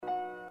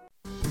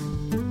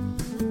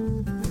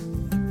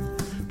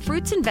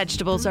Fruits and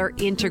vegetables are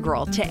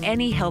integral to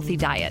any healthy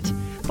diet.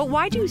 But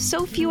why do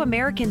so few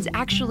Americans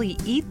actually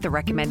eat the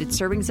recommended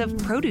servings of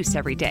produce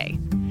every day?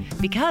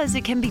 Because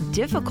it can be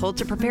difficult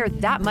to prepare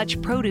that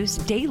much produce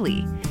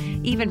daily.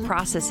 Even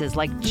processes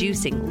like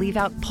juicing leave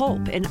out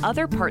pulp and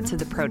other parts of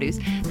the produce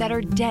that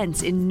are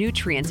dense in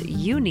nutrients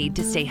you need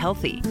to stay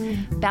healthy.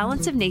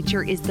 Balance of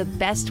Nature is the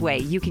best way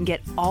you can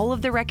get all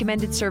of the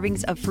recommended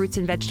servings of fruits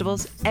and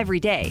vegetables every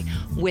day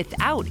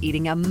without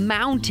eating a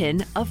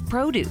mountain of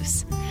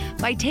produce.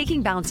 By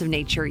taking Balance of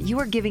Nature, you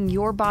are giving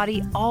your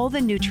body all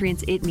the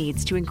nutrients it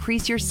needs to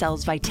increase your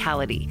cells'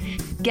 vitality.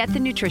 Get the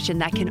nutrition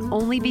that can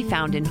only be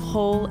found in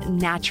whole,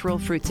 natural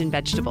fruits and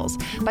vegetables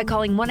by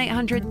calling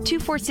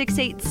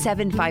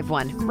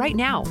 1-800-246-8751 right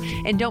now.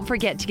 And don't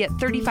forget to get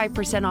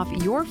 35% off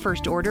your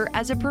first order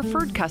as a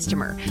preferred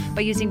customer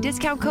by using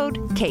discount code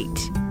KATE.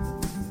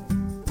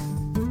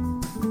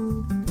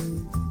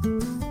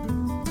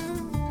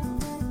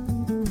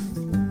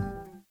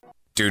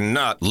 Do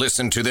not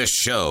listen to this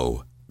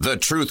show. The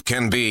truth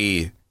can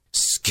be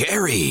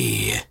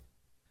scary.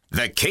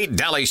 The Kate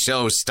Dalley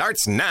Show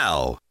starts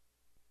now.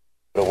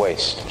 A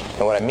waste.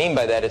 And what I mean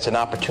by that, it's an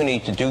opportunity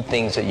to do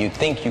things that you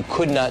think you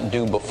could not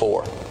do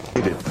before.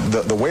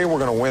 The way we're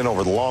going to win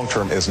over the long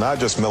term is not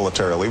just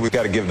militarily. We've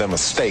got to give them a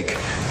stake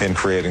in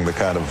creating the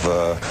kind of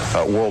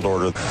world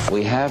order.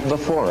 We have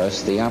before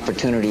us the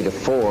opportunity to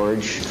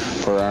forge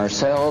for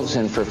ourselves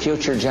and for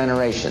future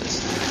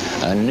generations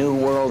a new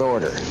world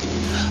order.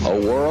 A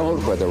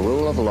world where the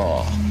rule of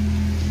law,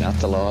 not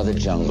the law of the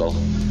jungle,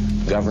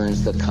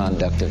 governs the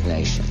conduct of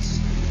nations.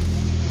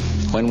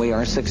 When we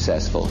are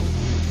successful,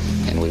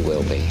 and we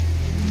will be,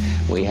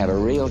 we have a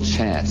real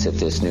chance at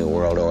this new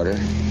world order,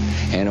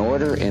 an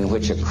order in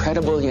which a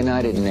credible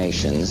United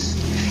Nations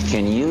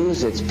can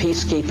use its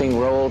peacekeeping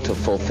role to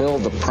fulfill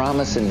the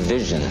promise and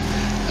vision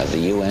of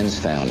the UN's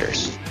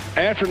founders.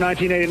 After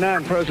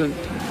 1989, President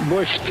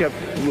Bush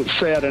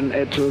said, and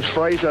it's a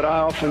phrase that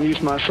I often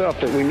use myself,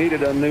 that we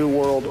needed a new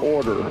world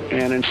order,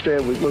 and instead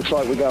it looks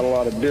like we got a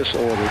lot of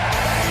disorder. Well,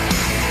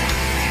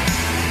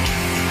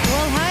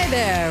 hi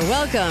there.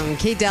 Welcome,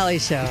 Kate Dalley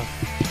Show.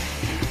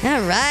 All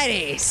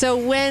righty. So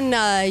when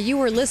you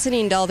were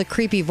listening to all the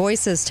creepy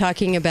voices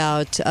talking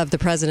about, of the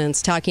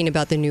presidents talking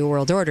about the New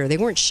World Order, they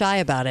weren't shy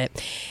about it.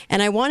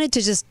 And I wanted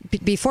to just,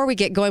 before we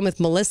get going with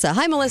Melissa.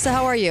 Hi, Melissa.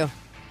 How are you?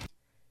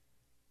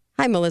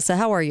 Hi, Melissa.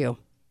 How are you?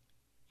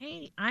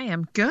 Hey, I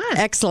am good.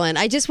 Excellent.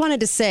 I just wanted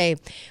to say,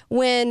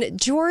 when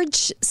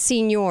George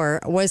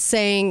Sr. was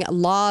saying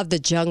law of the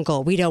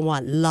jungle, we don't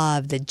want law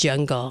of the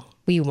jungle.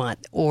 We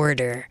want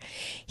order.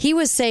 He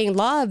was saying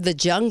law of the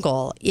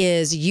jungle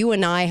is you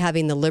and I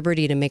having the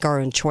liberty to make our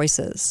own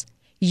choices.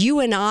 You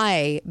and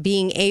I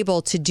being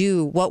able to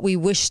do what we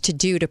wish to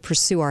do to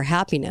pursue our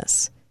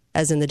happiness,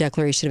 as in the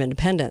Declaration of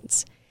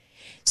Independence.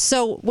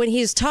 So when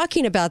he's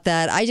talking about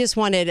that, I just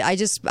wanted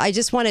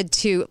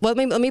to, well,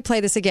 let me play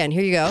this again.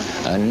 Here you go.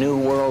 A new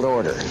world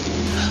order.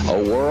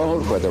 A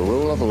world where the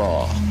rule of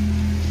law,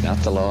 not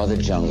the law of the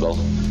jungle,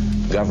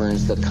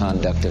 governs the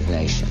conduct of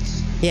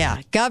nations.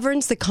 Yeah,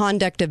 governs the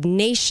conduct of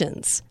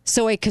nations.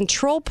 So a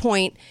control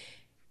point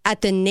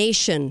at the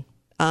nation,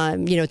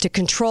 to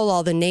control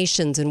all the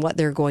nations and what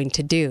they're going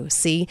to do.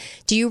 See,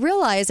 do you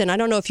realize, and I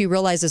don't know if you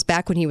realize this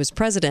back when he was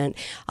president,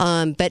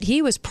 but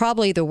he was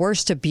probably the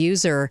worst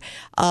abuser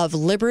of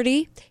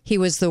liberty. He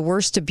was the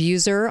worst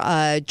abuser.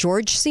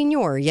 George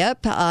Sr.,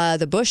 yep,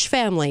 the Bush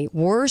family,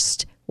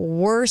 worst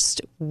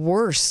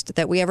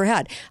that we ever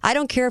had. I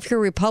don't care if you're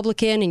a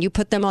Republican and you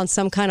put them on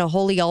some kind of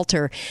holy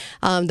altar,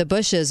 the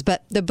Bushes,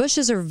 but the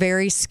Bushes are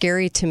very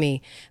scary to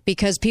me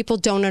because people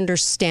don't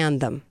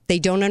understand them. They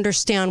don't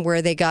understand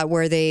where they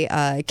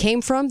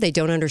came from. They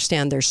don't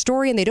understand their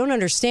story, and they don't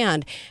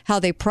understand how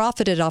they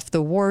profited off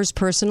the wars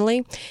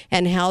personally,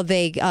 and how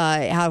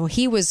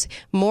he was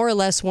more or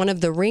less one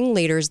of the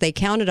ringleaders they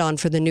counted on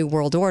for the New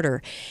World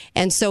Order.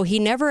 And so he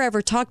never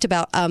ever talked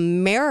about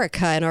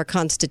America in our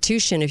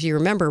Constitution, if you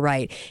remember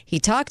right. He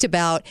talked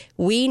about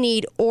we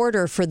need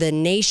order for the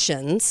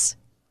nations,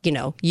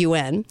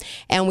 UN,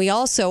 and we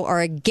also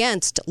are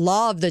against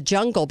law of the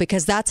jungle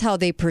because that's how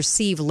they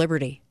perceive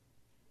liberty.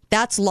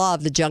 That's law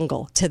of the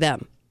jungle to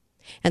them.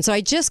 And so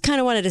I just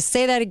kind of wanted to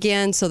say that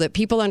again so that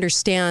people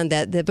understand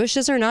that the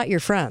Bushes are not your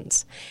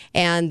friends.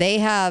 And they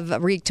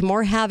have wreaked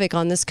more havoc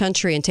on this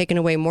country and taken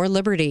away more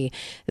liberty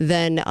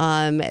than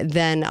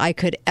I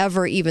could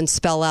ever even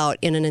spell out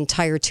in an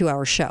entire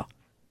 2-hour show.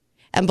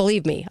 And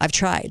believe me, I've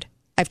tried.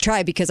 I've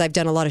tried because I've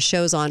done a lot of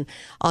shows on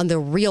the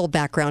real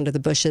background of the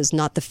Bushes,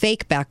 not the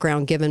fake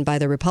background given by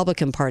the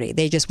Republican Party.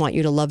 They just want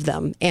you to love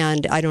them.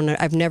 And I don't know.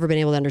 I've never been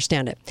able to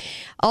understand it.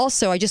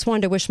 Also, I just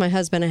wanted to wish my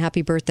husband a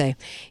happy birthday.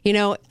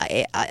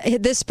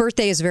 This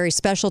birthday is very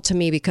special to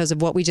me because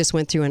of what we just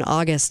went through in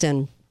August,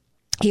 and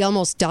he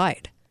almost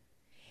died.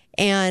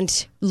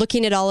 And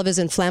looking at all of his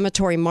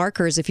inflammatory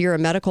markers, if you're a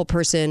medical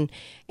person,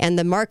 and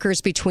the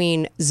markers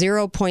between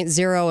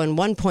 0.0 and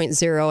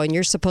 1.0, and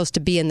you're supposed to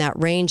be in that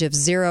range of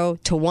 0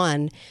 to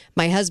 1,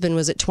 my husband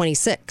was at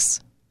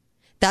 26.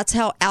 That's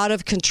how out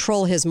of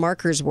control his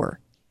markers were.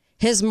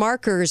 His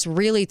markers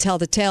really tell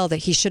the tale that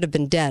he should have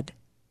been dead.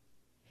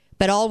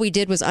 But all we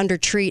did was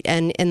undertreat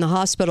and in the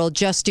hospital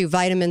just do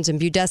vitamins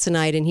and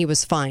budesonide, and he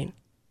was fine.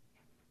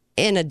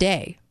 In a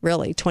day,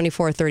 really,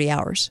 24, 30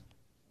 hours.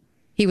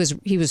 He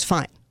was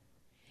fine.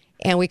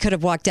 And we could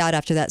have walked out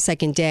after that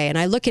second day. And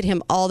I look at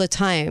him all the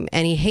time,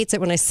 and he hates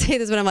it when I say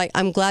this, but I'm like,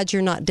 I'm glad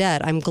you're not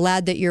dead. I'm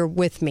glad that you're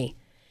with me.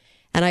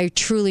 And I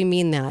truly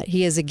mean that.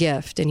 He is a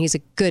gift, and he's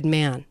a good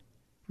man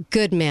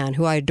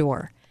who I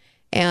adore.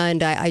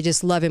 And I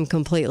just love him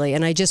completely.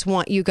 And I just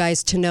want you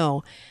guys to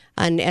know,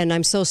 and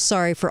I'm so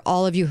sorry for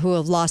all of you who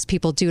have lost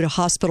people due to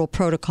hospital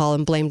protocol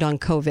and blamed on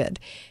COVID.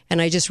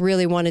 And I just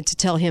really wanted to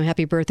tell him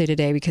happy birthday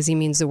today because he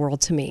means the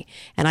world to me.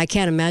 And I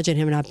can't imagine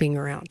him not being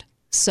around.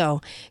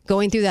 So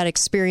going through that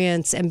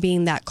experience and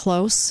being that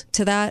close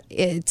to that,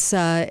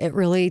 it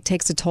really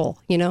takes a toll,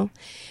 you know?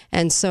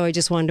 And so I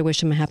just wanted to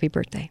wish him a happy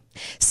birthday.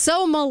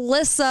 So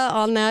Melissa,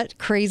 on that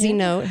crazy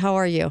note, how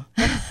are you?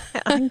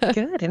 I'm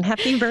good, and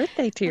happy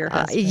birthday to your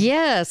husband.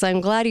 Yes,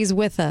 I'm glad he's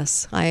with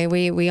us.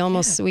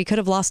 We could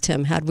have lost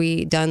him had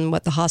we done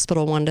what the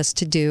hospital wanted us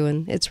to do,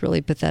 and it's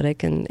really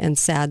pathetic and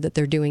sad that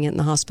they're doing it in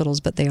the hospitals,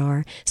 but they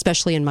are,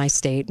 especially in my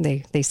state.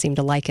 They seem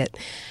to like it,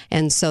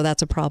 and so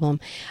that's a problem.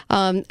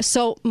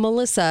 So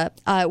Melissa,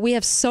 we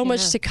have so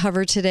much to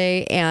cover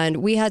today, and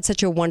we had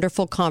such a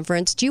wonderful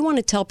conference. Do you want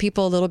to tell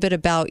people a little bit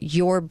about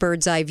your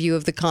bird's eye view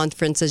of the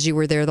conference as you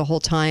were there the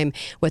whole time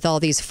with all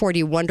these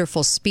 40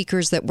 wonderful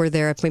speakers that were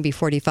there, maybe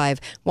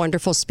 45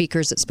 wonderful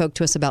speakers that spoke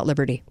to us about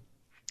liberty?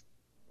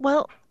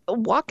 Well,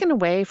 walking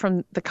away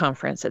from the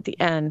conference at the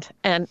end,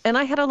 and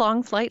I had a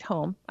long flight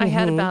home.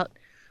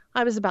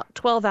 I was about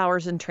 12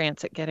 hours in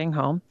transit getting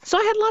home. So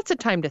I had lots of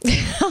time to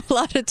think. A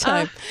lot of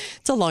time.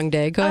 It's a long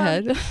day. Go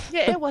ahead.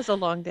 Yeah, it was a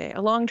long day,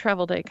 a long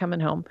travel day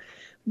coming home.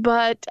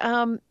 But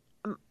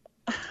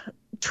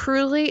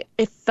truly,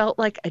 it felt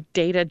like a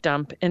data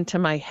dump into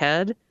my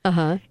head.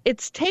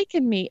 It's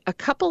taken me a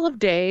couple of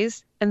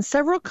days and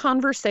several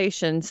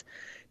conversations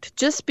to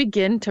just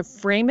begin to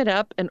frame it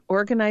up and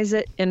organize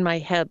it in my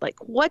head. Like,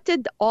 what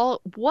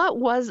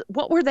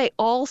were they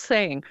all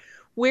saying?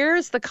 Where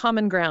is the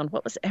common ground?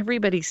 What was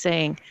everybody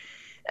saying?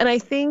 And I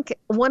think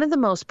one of the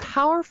most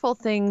powerful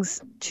things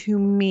to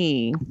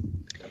me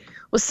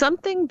was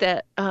something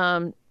that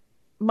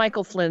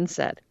Michael Flynn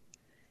said.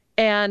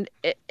 And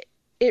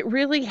it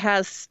really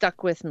has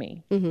stuck with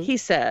me. He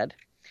said,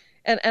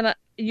 and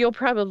you'll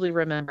probably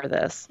remember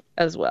this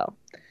as well.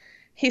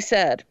 He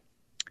said,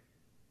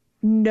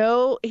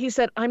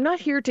 I'm not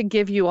here to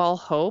give you all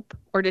hope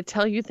or to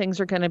tell you things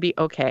are going to be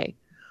okay.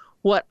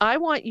 What I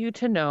want you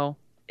to know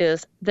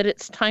is that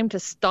it's time to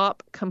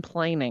stop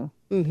complaining.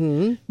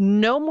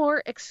 No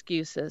more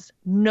excuses.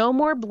 No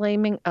more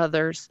blaming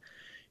others.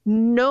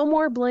 No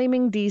more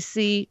blaming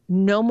DC.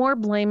 No more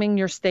blaming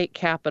your state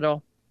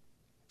capital.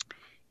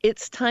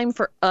 It's time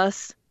for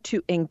us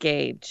to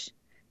engage,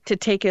 to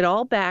take it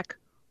all back,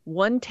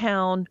 one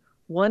town,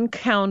 one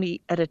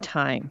county at a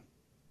time.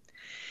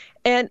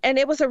 And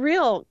it was a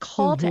real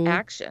call to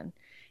action.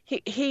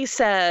 He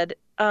said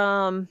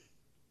that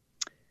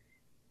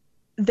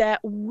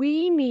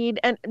we need,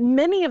 and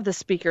many of the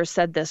speakers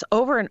said this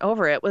over and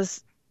over. It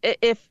was,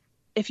 if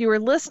you were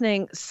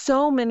listening,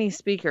 so many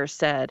speakers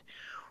said,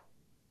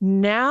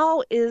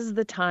 now is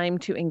the time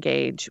to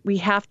engage. We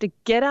have to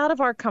get out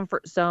of our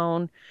comfort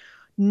zone.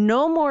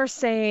 No more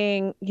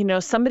saying,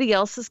 somebody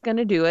else is going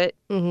to do it.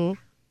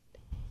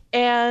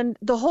 And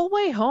the whole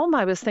way home,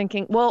 I was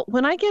thinking, well,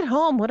 when I get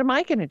home, what am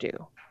I going to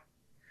do?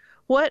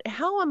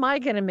 How am I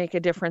going to make a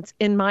difference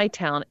in my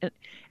town?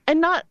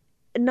 And not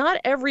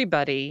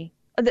everybody.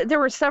 There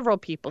were several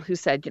people who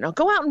said,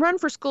 go out and run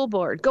for school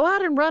board, go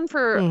out and run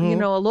for,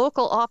 a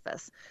local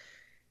office.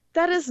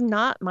 That is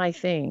not my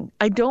thing.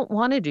 I don't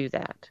want to do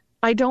that.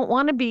 I don't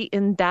want to be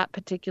in that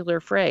particular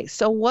fray.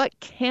 So what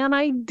can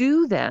I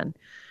do then?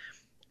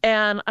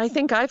 And I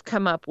think I've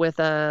come up with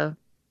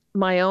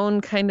my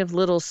own kind of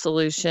little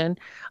solution.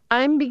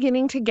 I'm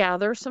beginning to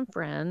gather some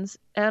friends,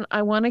 and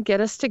I want to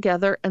get us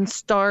together and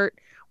start,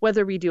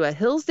 whether we do a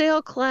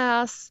Hillsdale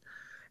class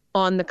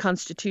on the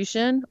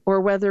Constitution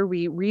or whether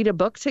we read a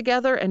book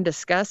together and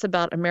discuss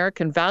about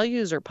American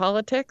values or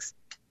politics.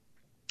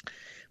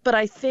 But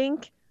I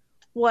think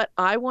what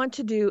I want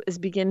to do is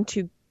begin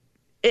to,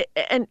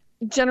 and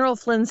General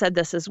Flynn said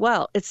this as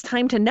well, it's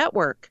time to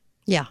network.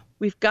 Yeah.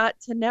 We've got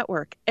to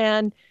network.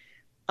 And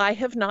I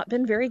have not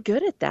been very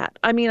good at that.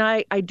 I mean,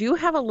 I do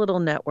have a little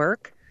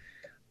network,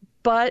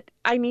 but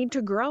I need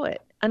to grow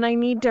it. And I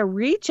need to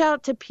reach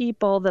out to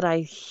people that I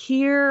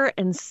hear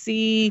and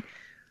see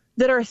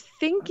that are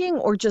thinking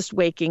or just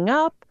waking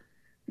up,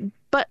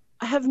 but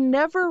have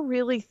never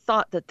really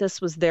thought that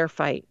this was their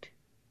fight.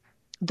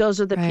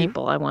 Those are the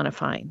people I want to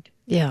find.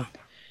 Yeah.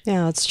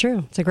 Yeah, that's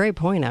true. It's a great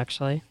point,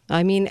 actually.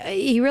 I mean,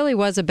 he really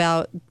was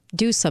about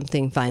do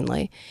something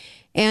finally.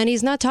 And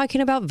he's not talking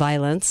about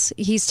violence.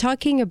 He's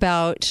talking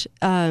about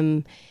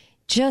I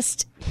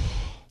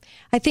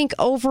think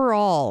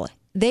overall,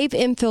 they've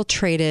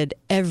infiltrated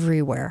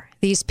everywhere.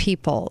 These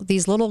people,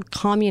 these little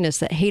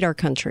communists that hate our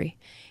country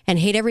and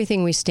hate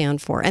everything we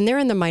stand for. And they're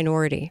in the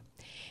minority.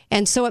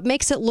 And so it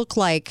makes it look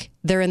like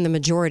they're in the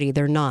majority.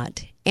 They're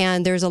not.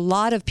 And there's a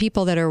lot of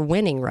people that are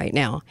winning right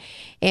now.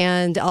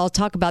 And I'll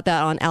talk about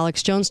that on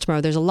Alex Jones tomorrow.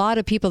 There's a lot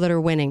of people that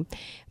are winning.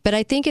 But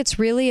I think it's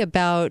really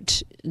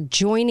about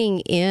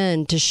joining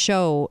in to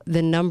show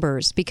the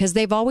numbers, because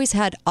they've always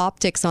had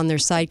optics on their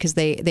side because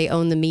they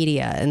own the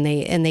media and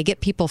they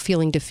get people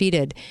feeling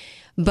defeated.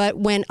 But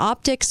when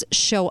optics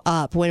show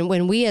up,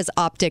 when we as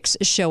optics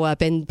show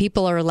up and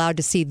people are allowed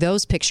to see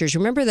those pictures,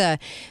 remember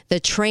the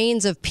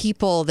trains of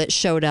people that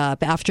showed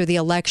up after the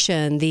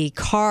election, the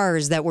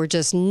cars that were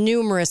just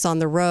numerous on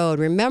the road.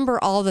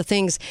 Remember all the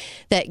things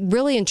that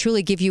really and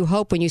truly give you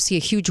hope when you see a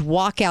huge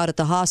walkout at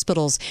the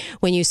hospitals,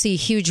 when you see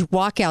huge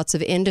walkouts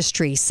of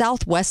industry,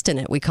 Southwest in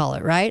it, we call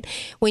it, right?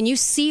 When you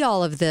see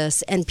all of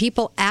this and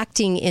people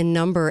acting in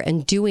number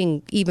and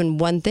doing even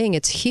one thing,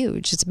 it's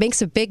huge. It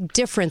makes a big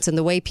difference in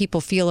the way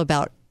people feel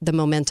about the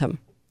momentum.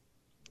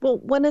 Well,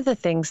 one of the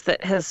things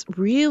that has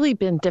really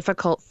been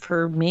difficult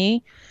for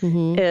me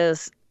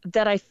is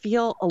that I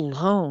feel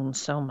alone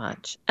so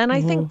much. And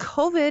I think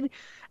COVID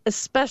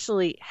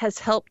especially has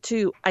helped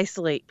to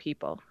isolate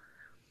people.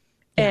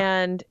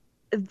 Yeah. And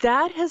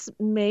that has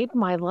made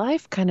my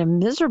life kind of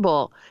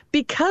miserable,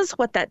 because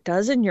what that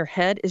does in your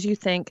head is you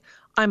think,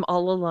 I'm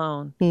all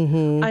alone.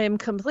 I am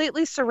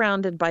completely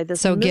surrounded by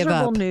this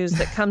miserable news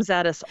that comes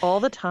at us all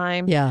the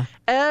time. Yeah.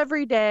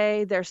 Every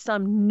day there's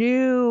some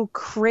new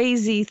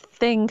crazy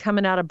thing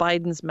coming out of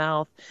Biden's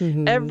mouth.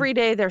 Every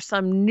day there's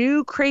some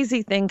new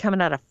crazy thing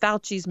coming out of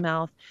Fauci's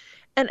mouth.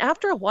 And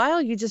after a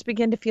while, you just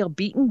begin to feel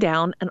beaten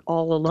down and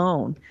all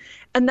alone.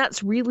 And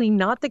that's really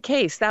not the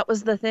case. That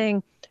was the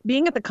thing.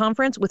 Being at the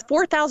conference with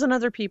 4,000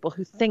 other people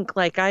who think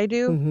like I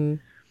do,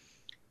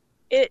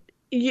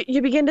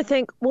 you begin to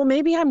think, well,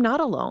 maybe I'm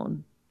not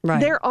alone. Right.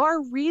 There are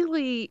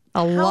really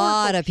a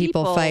lot of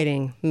people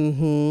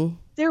fighting.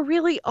 There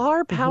really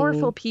are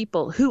powerful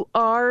people who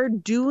are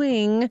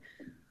doing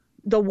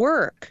the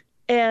work.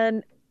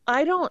 And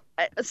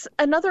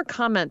another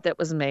comment that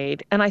was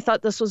made, and I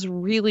thought this was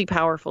really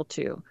powerful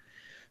too.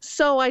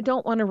 So I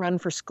don't want to run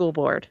for school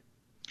board,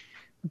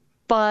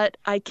 but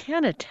I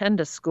can attend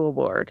a school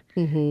board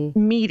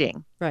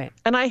meeting. Right.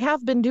 And I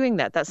have been doing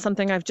that. That's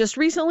something I've just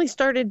recently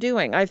started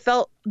doing. I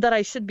felt that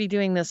I should be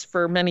doing this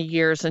for many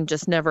years and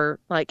just never,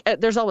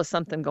 there's always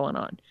something going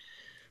on.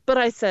 But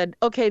I said,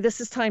 okay,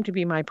 this is time to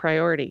be my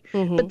priority.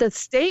 But the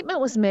statement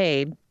was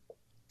made,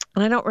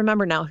 and I don't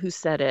remember now who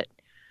said it,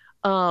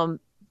 but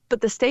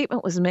the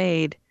statement was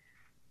made,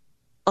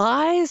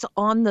 eyes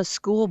on the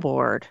school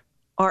board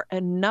are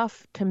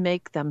enough to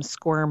make them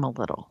squirm a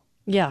little.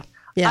 Yeah.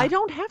 Yeah. I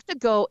don't have to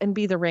go and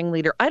be the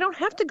ringleader. I don't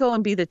have to go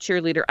and be the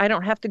cheerleader. I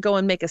don't have to go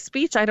and make a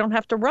speech. I don't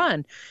have to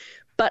run.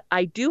 But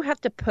I do have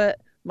to put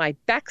my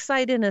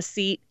backside in a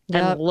seat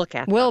and look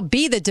at them. We'll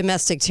be the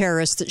domestic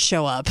terrorists that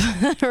show up,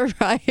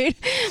 right?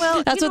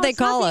 Well, that's what they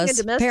call us,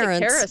 a domestic parents.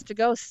 Terrorist to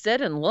go sit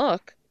and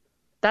look.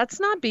 That's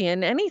not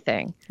being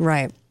anything.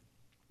 Right.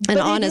 And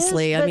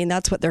honestly, I mean,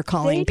 that's what they're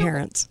calling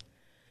parents.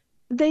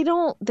 They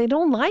don't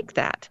like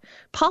that.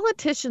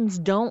 Politicians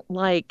don't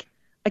like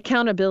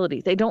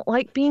accountability. They don't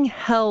like being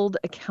held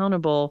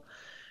accountable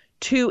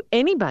to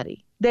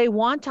anybody. They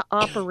want to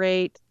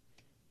operate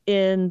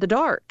in the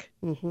dark.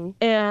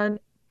 And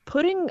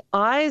putting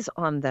eyes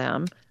on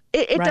them,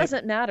 it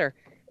doesn't matter.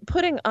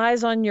 Putting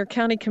eyes on your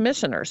county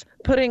commissioners,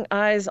 putting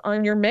eyes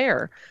on your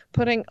mayor,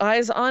 putting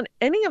eyes on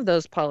any of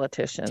those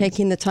politicians.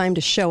 Taking the time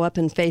to show up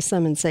and face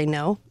them and say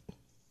no.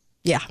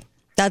 Yeah.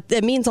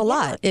 It means a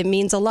lot. It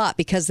means a lot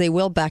because they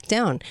will back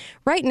down.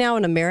 Right now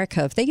in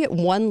America, if they get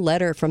one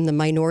letter from the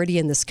minority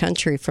in this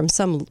country, from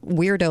some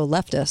weirdo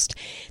leftist,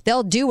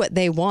 they'll do what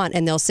they want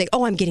and they'll say,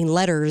 oh, I'm getting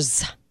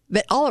letters.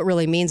 But all it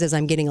really means is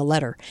I'm getting a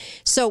letter.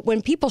 So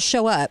when people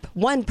show up,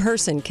 one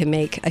person can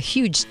make a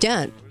huge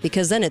dent,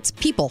 because then it's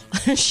people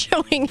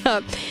showing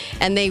up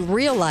and they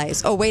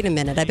realize, oh, wait a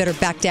minute, I better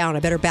back down. I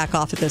better back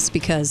off of this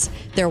because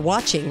they're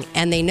watching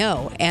and they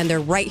know and they're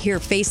right here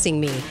facing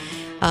me.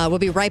 We'll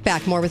be right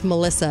back. More with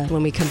Melissa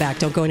when we come back.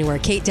 Don't go anywhere.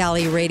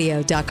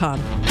 KateDalleyRadio.com.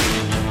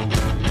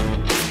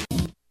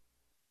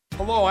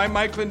 Hello, I'm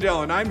Mike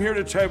Lindell, and I'm here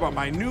to tell you about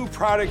my new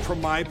product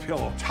from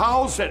MyPillow.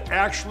 Towels that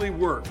actually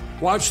work.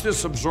 Watch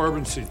this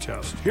absorbency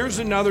test. Here's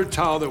another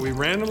towel that we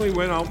randomly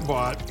went out and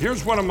bought.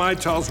 Here's one of my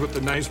towels with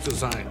the nice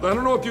design. I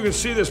don't know if you can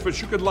see this,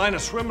 but you could line a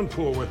swimming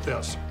pool with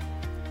this.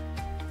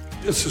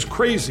 This is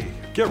crazy.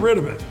 Get rid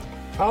of it.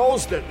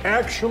 Towels that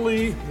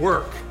actually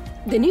work.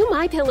 The new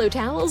MyPillow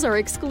towels are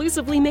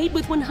exclusively made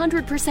with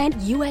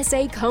 100%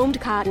 USA combed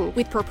cotton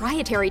with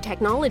proprietary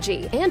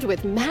technology and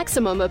with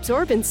maximum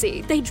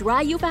absorbency. They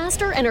dry you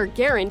faster and are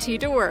guaranteed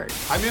to work.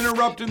 I'm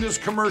interrupting this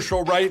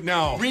commercial right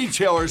now.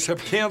 Retailers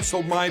have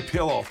canceled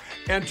MyPillow.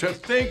 And to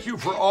thank you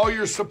for all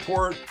your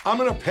support, I'm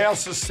going to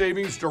pass the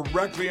savings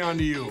directly on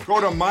to you. Go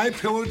to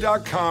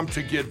MyPillow.com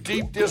to get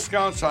deep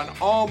discounts on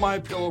all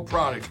MyPillow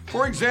products.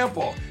 For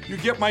example, you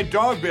get my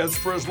dog beds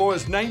for as low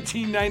as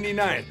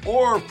 $19.99.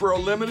 Or for a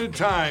limited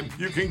time,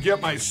 you can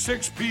get my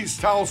 6-piece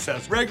towel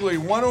sets, regularly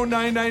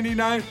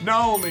 $109.99,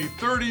 now only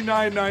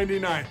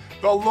 $39.99.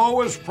 The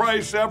lowest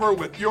price ever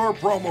with your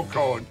promo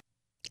code.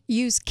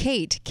 Use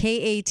Kate,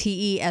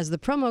 Kate, as the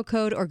promo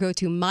code, or go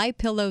to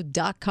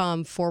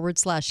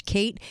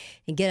mypillow.com/Kate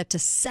and get up to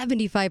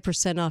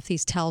 75% off.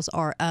 These towels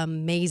are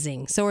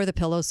amazing. So are the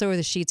pillows, so are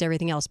the sheets,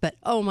 everything else. But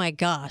oh my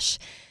gosh,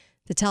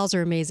 the towels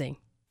are amazing.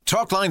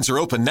 Talk lines are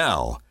open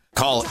now.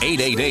 Call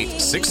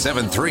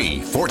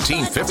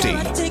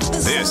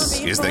 888-673-1450. This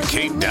is the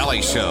Kate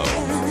Dalley Show.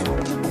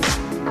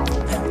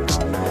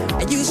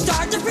 You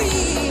start to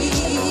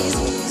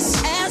freeze,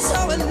 and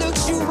so it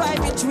looks you right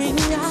between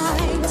the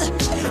eyes.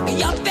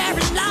 You're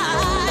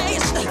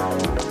paralyzed.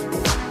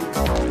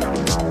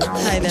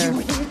 Hi there.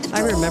 I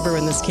remember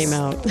when this came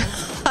out.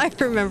 I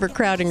remember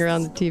crowding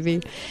around the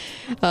TV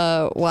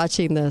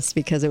watching this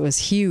because it was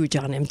huge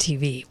on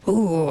MTV.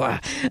 Ooh,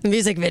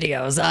 music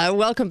videos.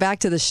 Welcome back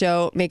to the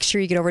show. Make sure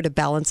you get over to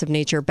Balance of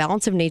Nature.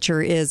 Balance of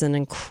Nature is an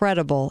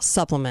incredible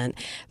supplement,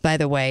 by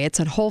the way. It's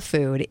a whole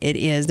food. It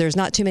is. There's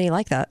not too many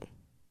like that.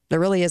 There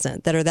really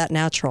isn't, that are that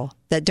natural,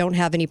 that don't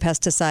have any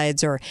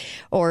pesticides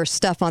or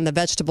stuff on the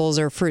vegetables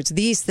or fruits.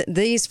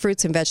 These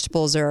fruits and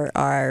vegetables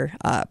are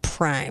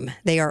prime.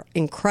 They are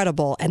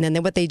incredible. And then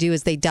what they do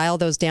is they dial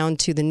those down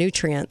to the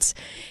nutrients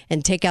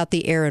and take out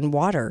the air and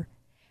water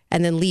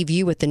and then leave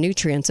you with the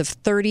nutrients of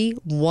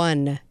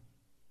 31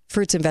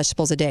 fruits and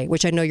vegetables a day,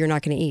 which I know you're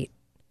not going to eat.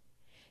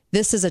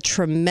 This is a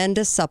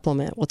tremendous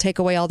supplement. We'll take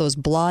away all those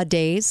blah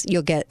days.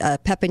 You'll get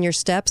pep in your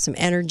step, some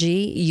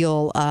energy.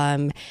 You'll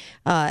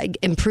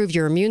improve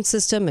your immune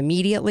system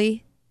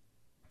immediately.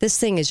 This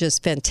thing is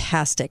just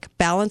fantastic.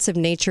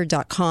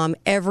 Balanceofnature.com.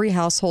 Every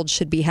household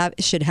should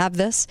have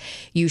this.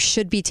 You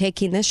should be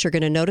taking this. You're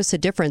going to notice a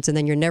difference, and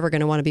then you're never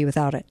going to want to be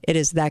without it. It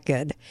is that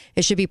good.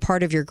 It should be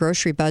part of your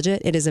grocery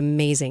budget. It is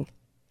amazing.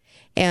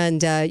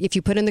 And if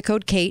you put in the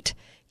code Kate,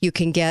 you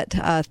can get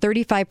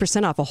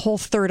 35% off, a whole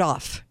third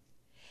off.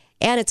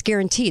 And it's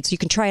guaranteed, so you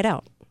can try it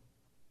out.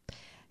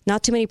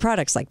 Not too many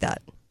products like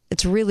that.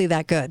 It's really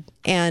that good.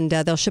 And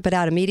they'll ship it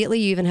out immediately.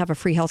 You even have a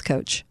free health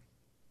coach.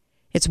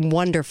 It's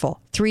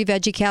wonderful. 3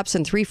 veggie caps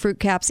and 3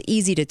 fruit caps,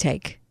 easy to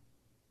take.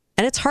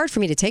 And it's hard for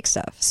me to take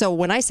stuff. So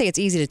when I say it's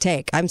easy to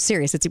take, I'm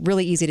serious. It's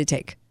really easy to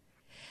take.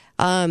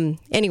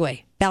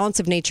 Anyway,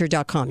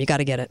 balanceofnature.com. You got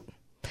to get it.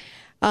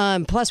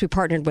 Plus, we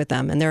partnered with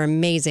them, and they're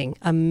amazing,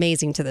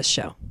 amazing to this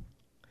show.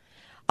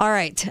 All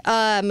right,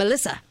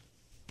 Melissa.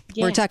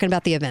 Yeah. We're talking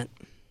about the event.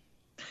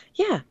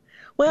 Yeah.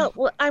 Well,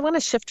 I want to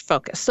shift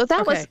focus. So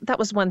that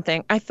was one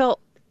thing. I felt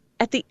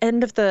at the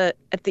end of the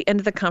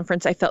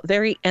conference, I felt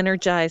very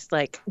energized,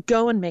 like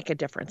go and make a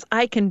difference.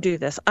 I can do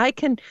this. I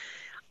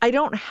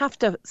don't have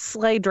to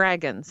slay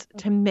dragons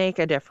to make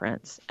a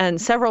difference.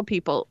 And several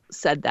people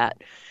said that.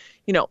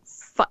 You know,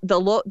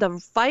 the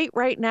fight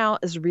right now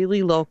is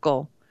really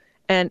local.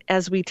 And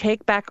as we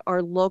take back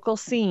our local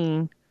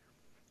scene,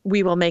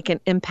 we will make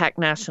an impact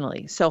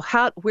nationally. So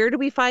where do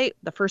we fight?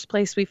 The first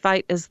place we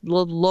fight is the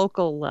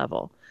local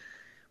level.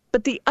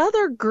 But the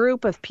other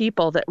group of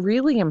people that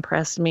really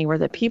impressed me were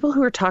the people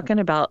who were talking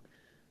about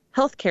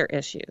healthcare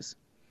issues.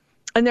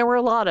 And there were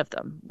a lot of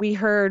them. We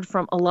heard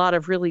from a lot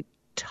of really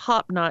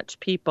top-notch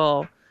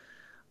people.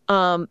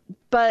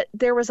 But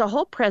there was a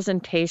whole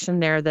presentation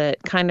there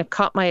that kind of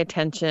caught my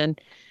attention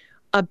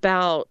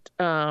about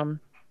the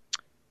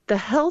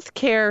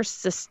healthcare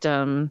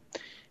system.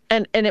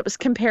 And it was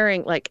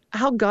comparing like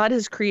how God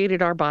has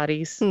created our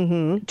bodies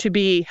to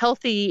be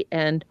healthy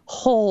and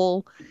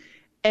whole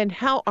and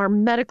how our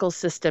medical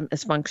system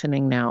is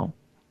functioning now.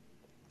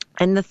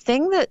 And the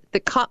thing that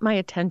caught my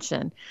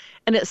attention,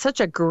 and it's such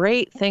a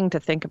great thing to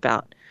think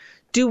about,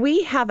 do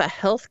we have a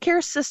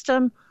healthcare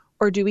system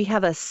or do we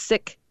have a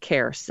sick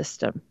care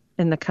system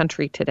in the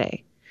country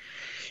today?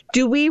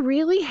 Do we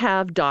really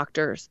have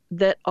doctors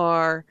that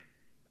are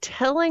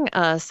telling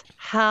us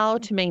how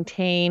to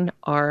maintain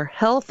our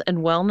health and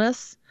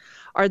wellness?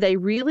 Are they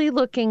really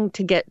looking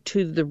to get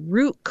to the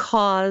root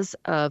cause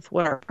of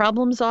what our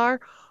problems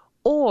are?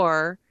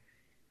 Or,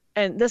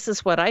 and this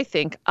is what I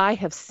think I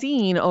have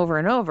seen over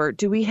and over,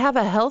 do we have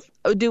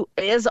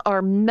is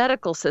our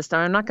medical system,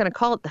 I'm not going to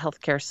call it the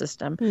healthcare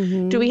system,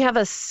 do we have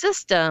a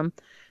system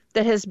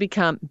that has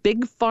become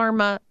big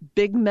pharma,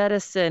 big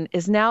medicine,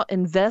 is now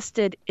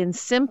invested in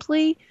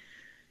simply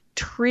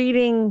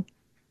treating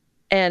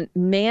and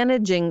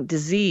managing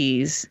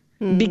disease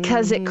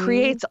because it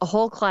creates a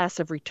whole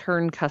class of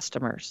return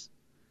customers.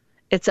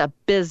 It's a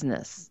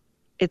business.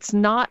 It's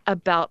not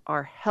about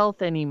our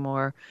health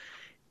anymore.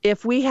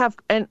 If we have,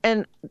 and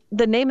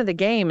the name of the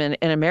game in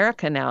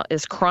America now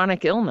is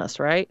chronic illness,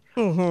 right?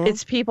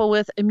 It's people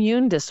with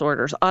immune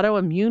disorders,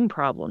 autoimmune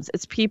problems.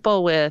 It's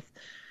people with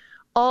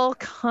all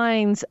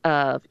kinds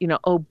of,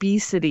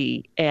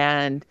 obesity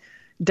and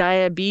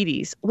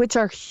diabetes, which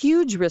are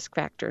huge risk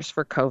factors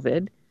for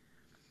COVID.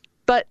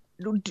 But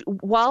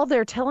while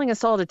they're telling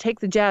us all to take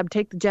the jab,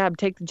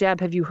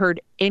 have you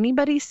heard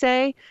anybody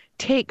say,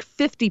 take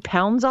 50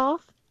 pounds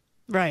off?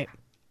 Right.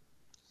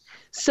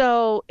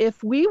 So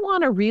if we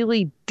want to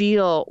really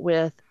deal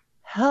with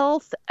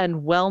health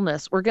and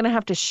wellness, we're going to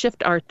have to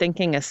shift our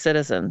thinking as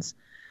citizens.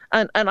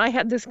 And I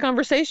had this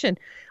conversation.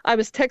 I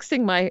was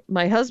texting my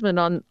husband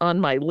on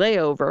my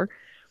layover,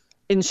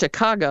 in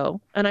Chicago,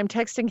 and I'm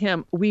texting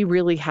him, we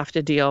really have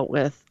to deal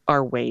with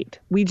our weight.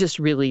 We just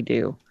really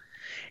do.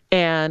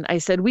 And I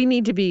said, we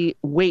need to be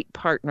weight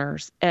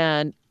partners.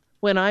 And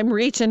when I'm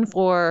reaching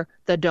for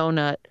the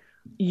donut,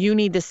 you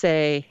need to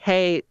say,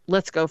 hey,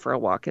 let's go for a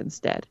walk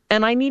instead.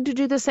 And I need to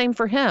do the same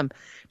for him,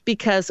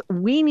 because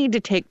we need to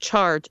take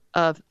charge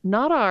of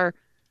not our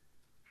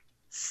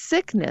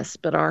sickness,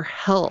 but our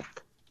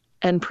health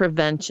and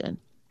prevention.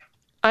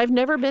 I've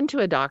never been to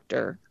a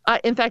doctor.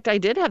 In fact, I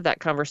did have that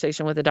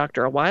conversation with a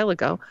doctor a while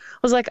ago. I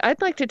was like,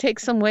 I'd like to take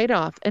some weight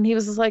off. And he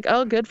was like,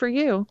 oh, good for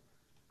you.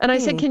 And I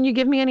said, can you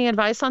give me any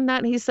advice on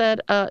that? And he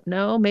said,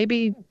 no,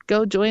 maybe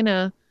go join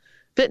a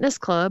fitness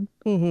club.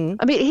 Mm-hmm.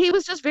 I mean, he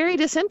was just very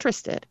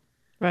disinterested.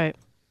 Right.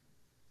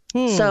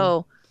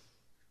 So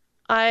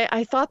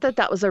I thought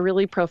that was a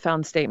really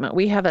profound statement.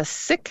 We have a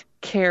sick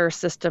care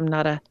system,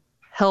 not a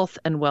health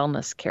and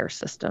wellness care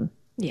system.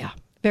 Yeah,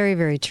 very,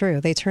 very true.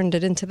 They turned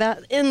it into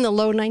that in the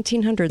low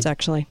 1900s,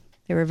 actually.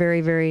 They were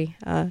very, very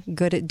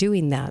good at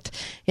doing that.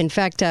 In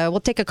fact, we'll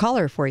take a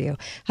caller for you.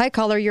 Hi,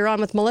 caller. You're on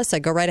with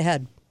Melissa. Go right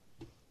ahead.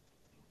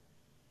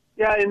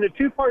 Yeah, in the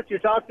two parts you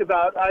talked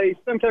about, I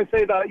sometimes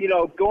say about,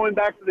 going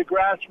back to the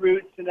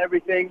grassroots and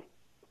everything.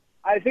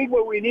 I think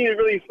what we need to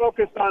really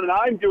focus on, and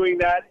I'm doing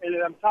that, and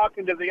I'm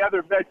talking to the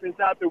other veterans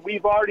out there,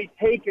 we've already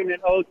taken an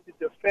oath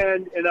to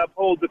defend and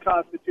uphold the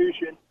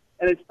Constitution,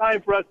 and it's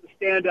time for us to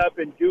stand up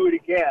and do it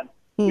again.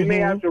 Mm-hmm. We may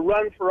have to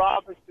run for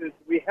offices.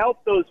 We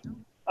help those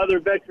other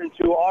veterans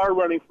who are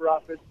running for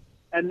office,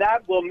 and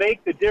that will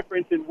make the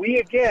difference. And we,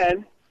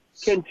 again,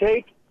 can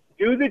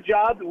do the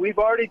job that we've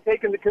already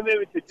taken the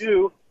commitment to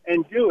do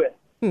and do it.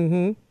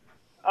 Mm-hmm.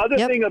 Other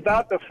thing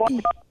about the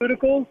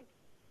pharmaceuticals,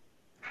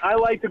 I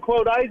like to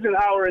quote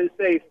Eisenhower and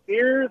say,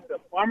 fear the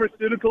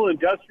pharmaceutical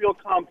industrial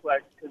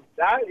complex, because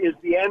that is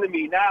the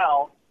enemy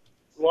now,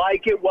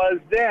 like it was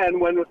then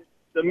when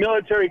the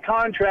military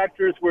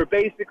contractors were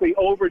basically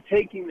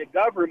overtaking the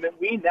government.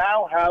 We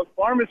now have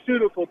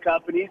pharmaceutical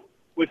companies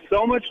with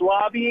so much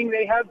lobbying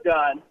they have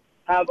done,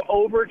 have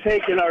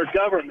overtaken our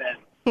government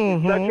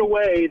in such a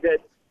way that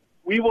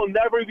we will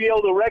never be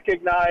able to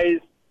recognize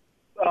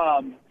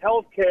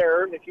health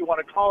care, if you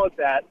want to call it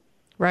that,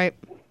 right,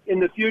 in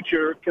the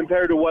future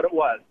compared to what it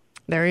was.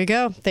 There you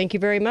go. Thank you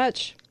very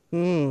much.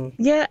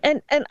 Yeah,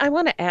 and I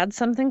want to add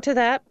something to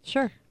that.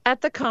 Sure.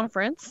 At the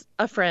conference,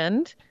 a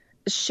friend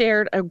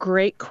shared a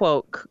great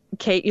quote.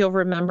 Kate, you'll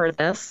remember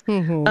this.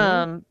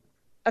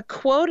 A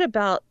quote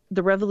about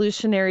the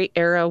Revolutionary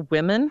Era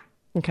women.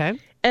 Okay.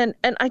 And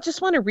I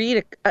just want to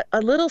read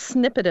a little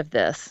snippet of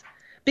this,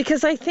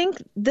 because I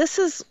think this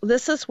is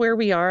where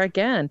we are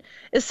again.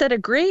 It said a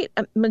great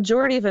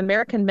majority of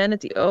American men at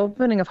the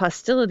opening of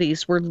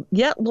hostilities were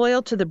yet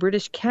loyal to the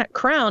British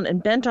crown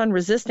and bent on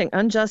resisting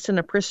unjust and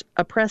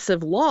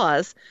oppressive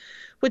laws,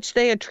 which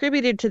they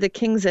attributed to the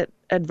king's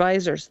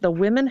advisors. The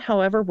women,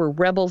 however, were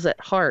rebels at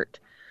heart.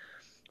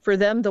 For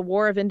them, the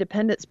War of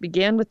Independence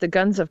began with the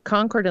guns of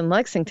Concord and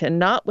Lexington,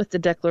 not with the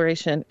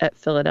Declaration at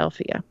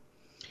Philadelphia.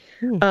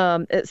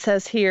 It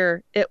says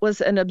here, it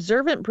was an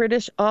observant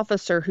British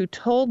officer who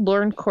told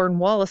Lord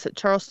Cornwallis at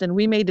Charleston,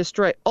 we may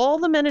destroy all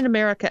the men in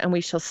America and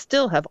we shall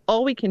still have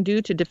all we can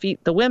do to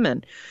defeat the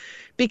women.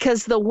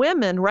 Because the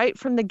women, right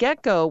from the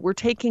get-go, were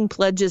taking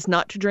pledges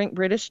not to drink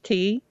British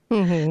tea.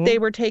 They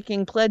were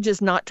taking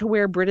pledges not to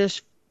wear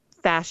British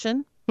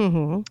fashion.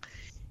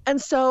 And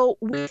so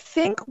we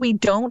think we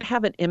don't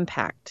have an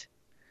impact.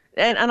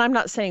 And I'm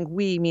not saying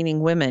we, meaning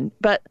women,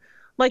 but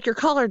like your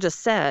caller just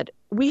said,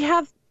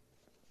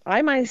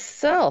 I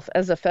myself,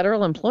 as a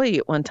federal employee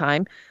at one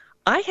time,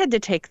 I had to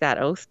take that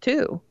oath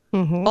too.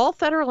 All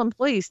federal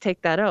employees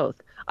take that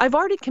oath. I've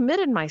already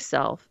committed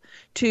myself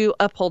to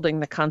upholding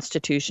the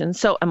Constitution.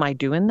 So am I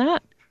doing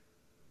that?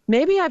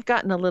 Maybe I've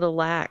gotten a little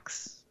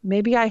lax.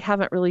 Maybe I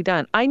haven't really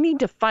done. I need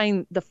to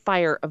find the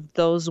fire of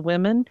those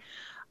women.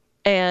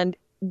 And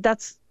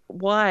that's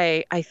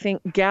why I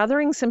think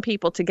gathering some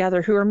people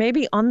together who are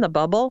maybe on the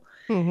bubble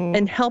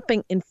and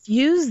helping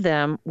infuse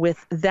them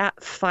with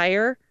that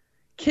fire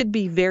could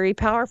be very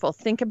powerful.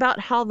 Think about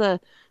how the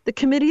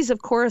committees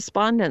of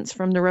correspondence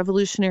from the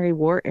Revolutionary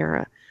War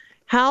era,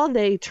 how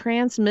they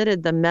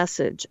transmitted the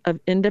message of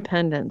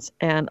independence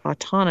and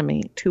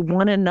autonomy to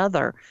one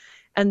another,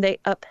 and they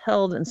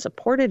upheld and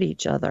supported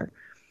each other.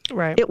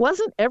 Right. It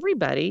wasn't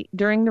everybody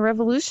during the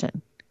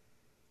Revolution.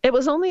 It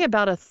was only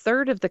about a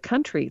third of the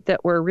country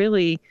that were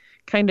really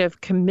kind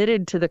of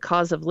committed to the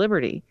cause of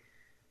liberty.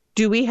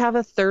 Do we have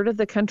a third of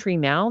the country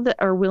now that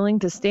are willing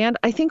to stand?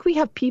 I think we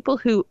have people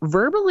who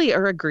verbally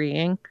are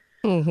agreeing,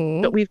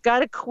 but we've got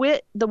to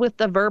quit with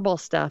the verbal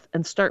stuff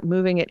and start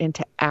moving it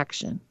into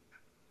action.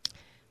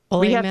 Well,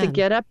 we amen. have to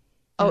get up,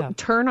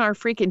 turn our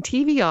freaking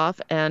TV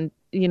off and,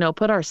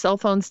 put our cell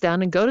phones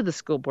down and go to the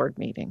school board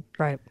meeting.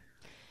 Right.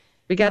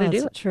 We got to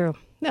do it. True.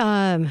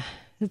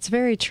 It's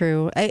very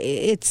true.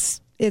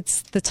 It's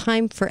the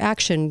time for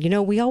action.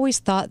 We always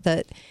thought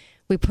that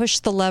we push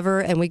the lever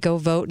and we go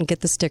vote and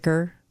get the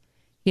sticker.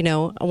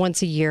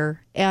 once a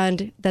year,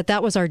 and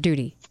that was our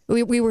duty.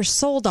 We were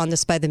sold on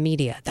this by the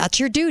media. That's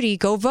your duty.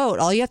 Go vote.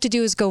 All you have to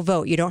do is go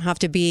vote. You don't have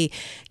to be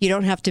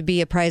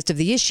apprised of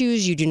the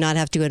issues. You do not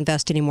have to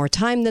invest any more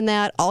time than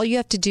that. All you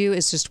have to do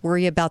is just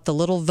worry about the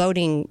little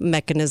voting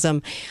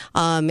mechanism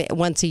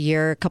once a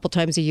year, a couple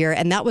times a year,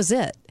 and that was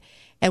it.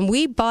 And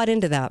we bought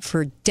into that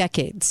for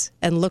decades.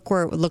 And look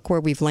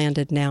where we've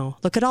landed now.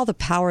 Look at all the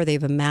power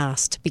they've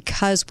amassed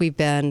because we've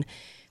been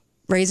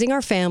raising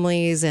our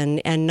families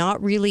and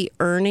not really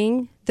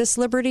earning this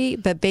liberty,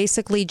 but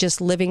basically just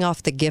living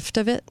off the gift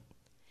of it.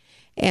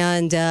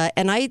 And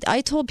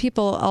I told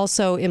people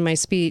also in my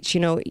speech,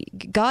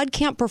 God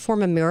can't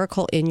perform a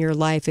miracle in your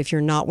life if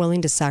you're not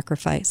willing to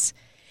sacrifice.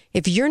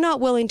 If you're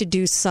not willing to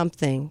do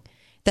something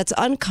that's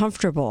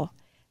uncomfortable,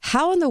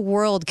 how in the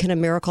world can a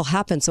miracle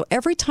happen? So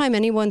every time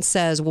anyone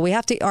says,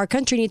 well, our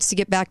country needs to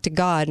get back to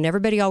God, and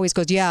everybody always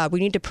goes, yeah,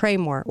 we need to pray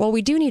more. Well,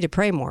 we do need to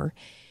pray more.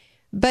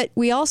 But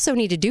we also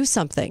need to do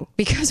something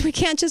because we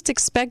can't just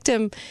expect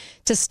him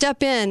to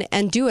step in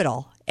and do it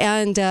all.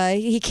 And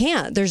he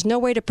can't. There's no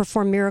way to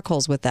perform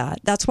miracles with that.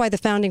 That's why the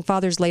founding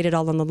fathers laid it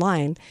all on the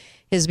line,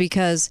 is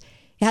because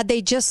had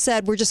they just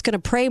said, we're just going to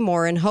pray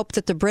more and hope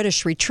that the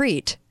British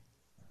retreat,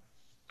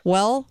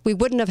 well, we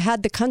wouldn't have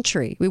had the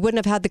country. We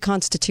wouldn't have had the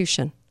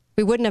Constitution.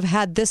 We wouldn't have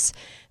had this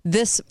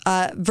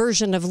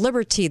version of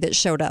liberty that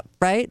showed up,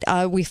 right?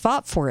 We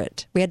fought for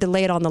it. We had to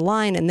lay it on the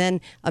line, and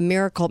then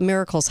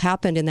miracles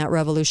happened in that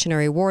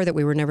Revolutionary War that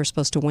we were never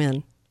supposed to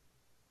win.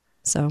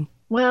 So,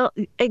 well,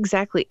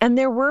 exactly. And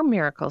there were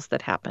miracles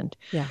that happened.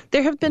 Yeah.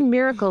 There have been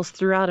miracles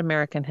throughout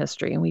American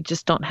history, and we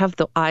just don't have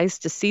the eyes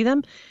to see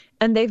them.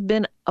 And they've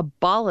been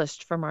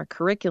abolished from our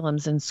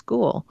curriculums in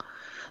school.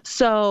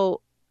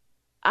 So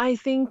I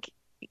think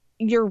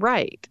you're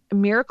right.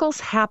 Miracles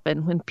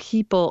happen when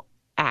people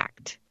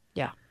act.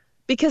 Yeah.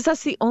 Because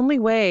that's the only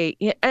way.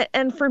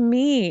 And for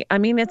me, I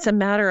mean, it's a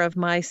matter of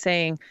my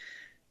saying,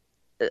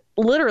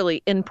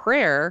 literally in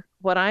prayer,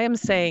 what I am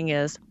saying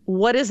is,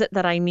 what is it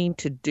that I need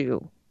to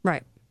do?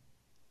 Right.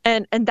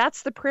 And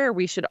that's the prayer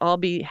we should all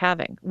be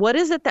having. What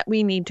is it that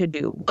we need to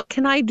do? What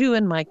can I do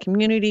in my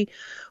community?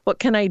 What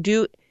can I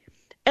do?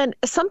 And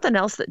something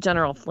else that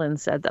General Flynn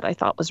said that I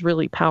thought was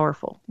really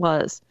powerful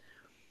was,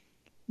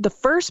 the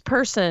first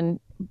person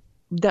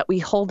that we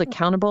hold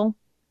accountable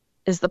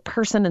is the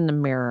person in the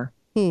mirror.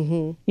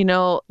 Mm-hmm.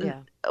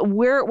 Yeah.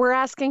 We're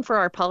asking for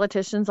our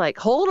politicians, like,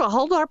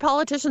 hold our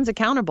politicians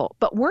accountable,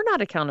 but we're not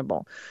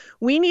accountable.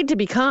 We need to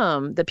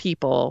become the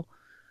people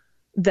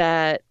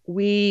that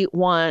we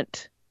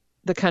want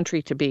the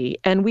country to be.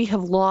 And we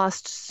have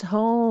lost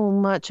so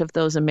much of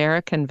those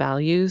American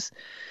values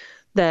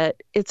that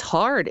it's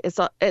hard. It's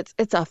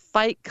a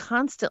fight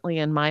constantly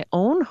in my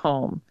own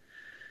home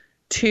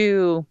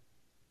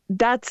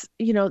that's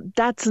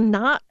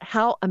not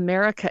how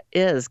America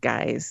is,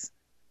 guys.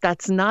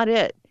 That's not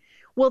it.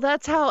 Well,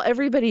 that's how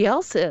everybody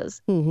else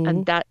is. Mm-hmm.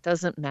 And that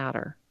doesn't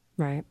matter.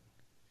 Right.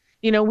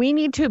 We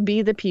need to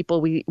be the people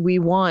we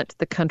want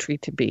the country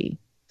to be.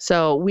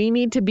 So we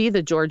need to be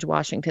the George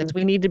Washingtons.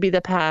 We need to be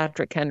the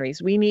Patrick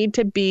Henrys. We need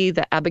to be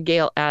the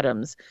Abigail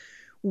Adams.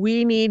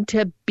 We need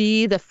to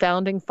be the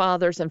founding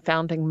fathers and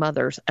founding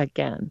mothers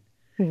again.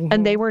 Mm-hmm.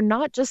 And they were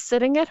not just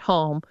sitting at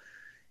home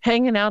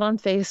hanging out on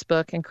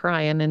Facebook and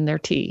crying in their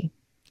tea.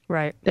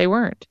 Right. They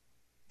weren't.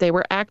 They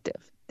were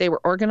active. They were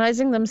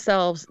organizing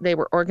themselves. They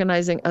were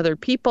organizing other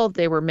people.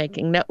 They were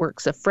making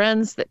networks of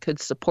friends that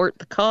could support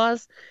the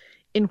cause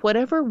in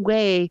whatever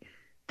way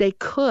they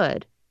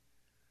could.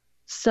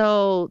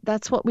 So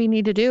that's what we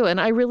need to do. And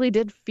I really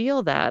did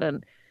feel that.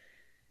 And,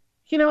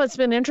 it's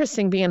been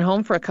interesting being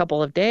home for a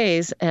couple of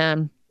days.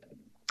 And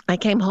I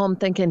came home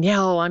thinking,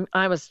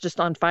 I was just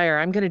on fire.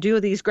 I'm going to do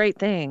these great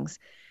things.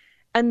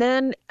 And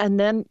then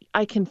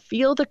I can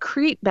feel the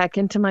creep back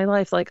into my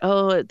life, like,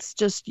 oh, it's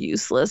just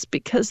useless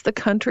because the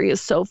country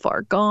is so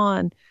far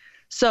gone.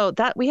 So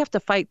that we have to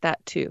fight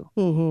that too.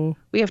 Mm-hmm.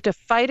 We have to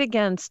fight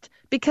against,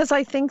 because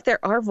I think there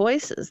are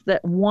voices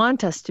that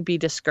want us to be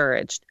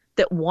discouraged,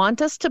 that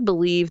want us to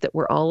believe that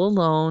we're all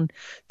alone,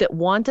 that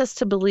want us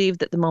to believe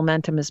that the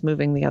momentum is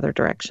moving the other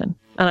direction.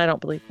 And I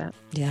don't believe that.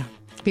 Yeah.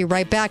 Be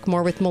right back.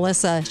 More with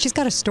Melissa. She's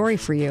got a story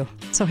for you.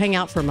 So hang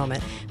out for a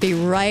moment. Be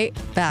right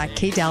back.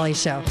 Kate Dalley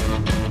Show.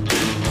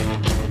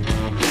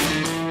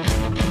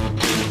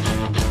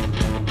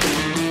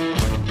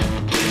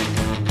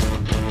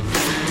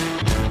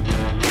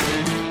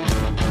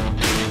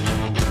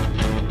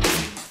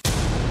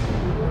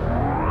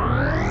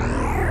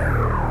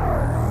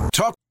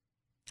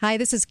 Hi,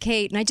 this is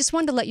Kate, and I just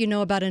wanted to let you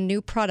know about a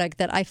new product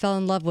that I fell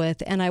in love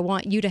with, and I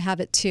want you to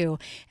have it too.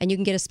 And you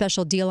can get a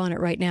special deal on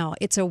it right now.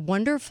 It's a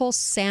wonderful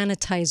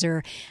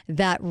sanitizer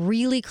that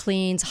really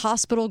cleans,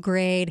 hospital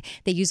grade.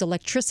 They use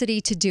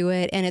electricity to do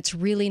it, and it's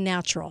really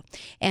natural.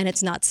 And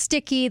it's not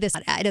sticky. It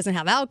doesn't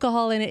have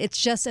alcohol in it. It's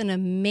just an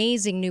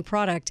amazing new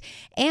product,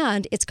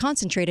 and it's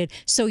concentrated,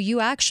 so you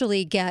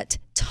actually get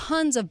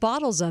tons of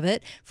bottles of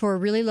it for a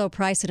really low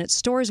price, and it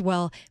stores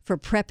well for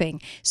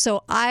prepping.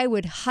 So I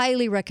would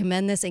highly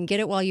recommend this and get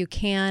it while you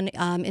can.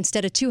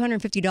 Instead of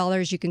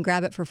 $250, you can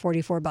grab it for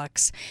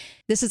 $44.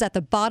 This is at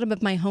the bottom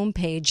of my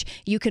homepage.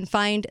 You can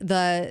find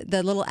the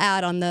little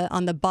ad on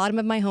the bottom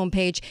of my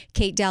homepage,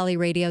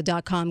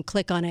 katedalleyradio.com.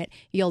 Click on it.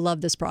 You'll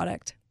love this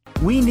product.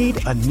 We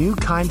need a new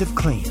kind of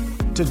clean.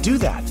 To do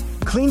that,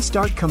 Clean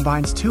Start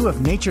combines two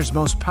of nature's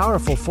most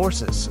powerful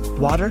forces,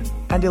 water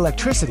and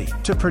electricity,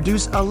 to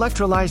produce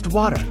electrolyzed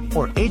water,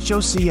 or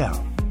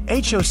HOCl.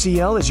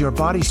 HOCl is your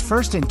body's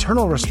first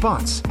internal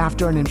response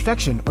after an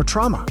infection or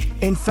trauma.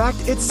 In fact,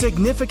 it's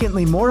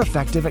significantly more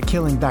effective at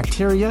killing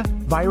bacteria,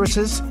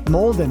 viruses,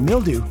 mold, and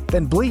mildew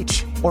than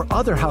bleach or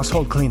other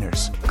household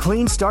cleaners.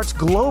 Clean Start's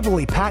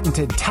globally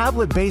patented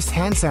tablet-based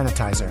hand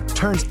sanitizer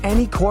turns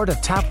any quart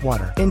of tap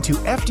water into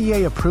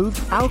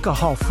FDA-approved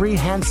alcohol-free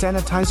hand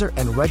sanitizer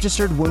and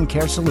registered wound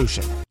care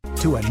solution.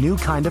 To a new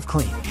kind of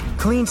clean.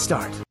 Clean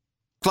Start.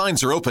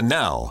 Lines are open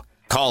now.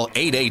 Call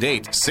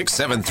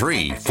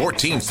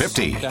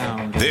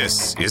 888-673-1450.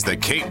 This is the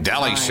Kate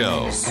Dalley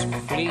Show.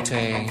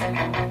 Fleeting.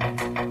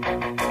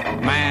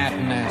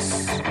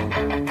 Madness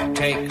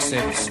takes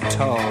its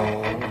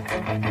toll.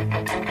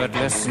 But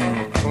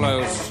listen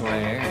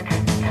closely.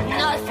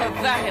 Not for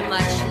very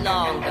much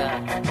longer.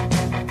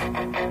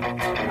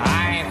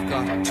 I've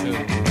got to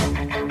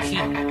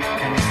keep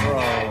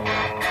control.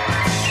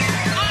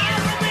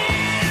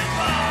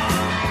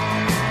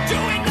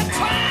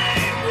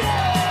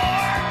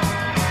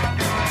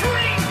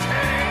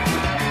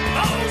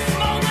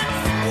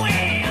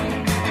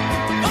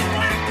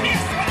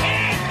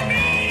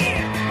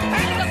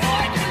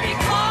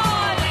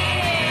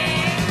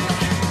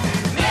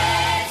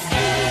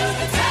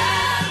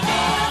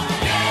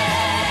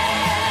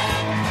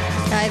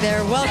 Hi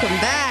there, welcome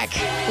back.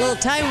 Little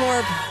time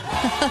warp.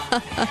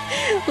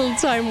 Little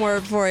time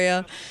warp for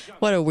you.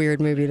 What a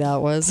weird movie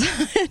that was.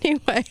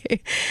 Anyway,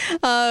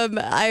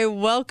 I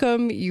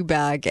welcome you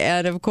back.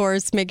 And of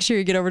course, make sure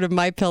you get over to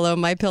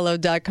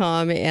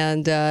mypillow.com,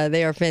 and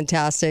they are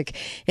fantastic.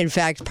 In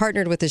fact,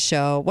 partnered with the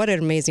show. What an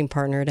amazing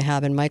partner to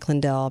have in Mike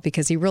Lindell,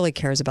 because he really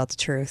cares about the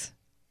truth.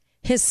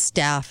 His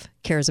staff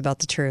cares about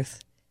the truth.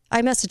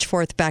 I message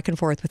back and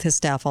forth with his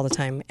staff all the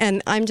time.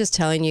 And I'm just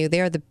telling you,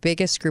 they are the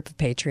biggest group of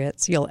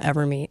patriots you'll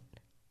ever meet.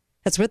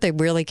 That's what they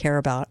really care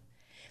about.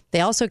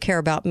 They also care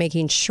about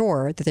making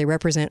sure that they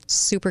represent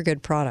super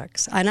good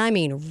products. And I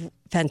mean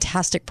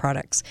fantastic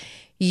products.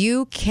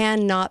 You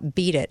cannot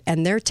beat it.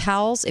 And their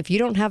towels, if you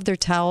don't have their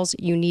towels,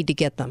 you need to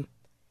get them.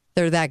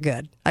 They're that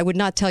good. I would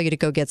not tell you to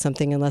go get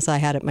something unless I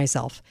had it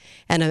myself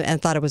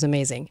and thought it was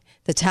amazing.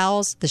 The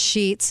towels, the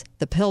sheets,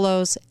 the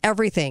pillows,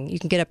 everything. You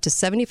can get up to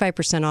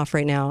 75% off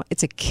right now.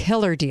 It's a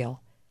killer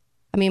deal.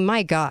 I mean,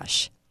 my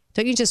gosh.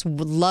 Don't you just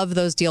love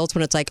those deals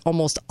when it's like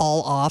almost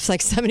all off, like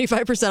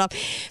 75% off?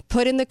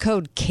 Put in the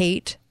code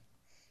KATE,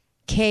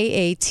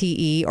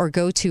 K-A-T-E, or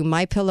go to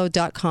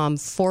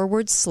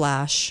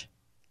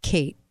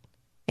mypillow.com/Kate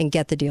and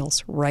get the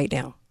deals right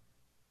now.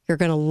 You're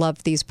going to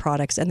love these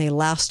products, and they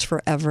last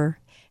forever,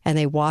 and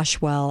they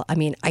wash well. I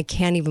mean, I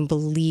can't even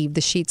believe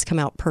the sheets come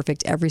out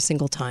perfect every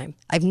single time.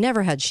 I've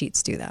never had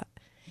sheets do that.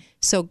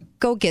 So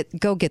go get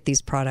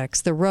these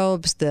products. The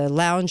robes, the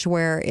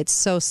loungewear, it's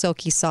so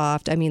silky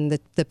soft. I mean,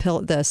 the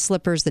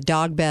slippers, the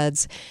dog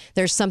beds.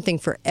 There's something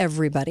for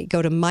everybody.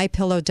 Go to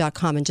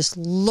mypillow.com and just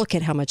look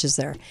at how much is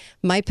there.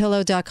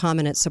 mypillow.com,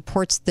 and it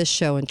supports this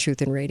show and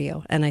Truth in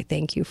Radio, and I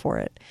thank you for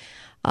it.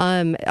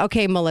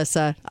 Okay,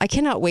 Melissa, I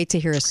cannot wait to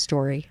hear a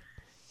story.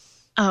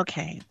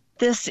 Okay.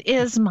 This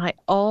is my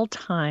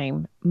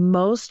all-time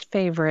most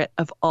favorite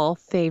of all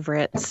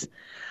favorites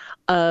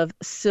of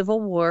Civil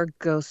War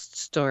ghost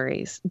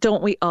stories.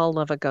 Don't we all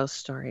love a ghost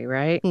story,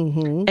 right?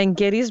 Mm-hmm. And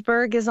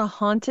Gettysburg is a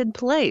haunted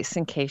place,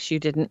 in case you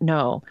didn't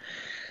know.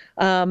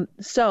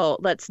 So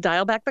let's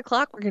dial back the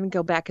clock. We're going to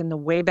go back in the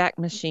Wayback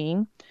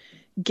Machine.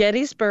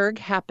 Gettysburg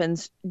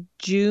happens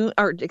July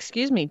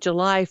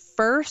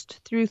 1st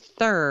through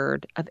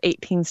 3rd of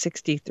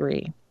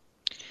 1863.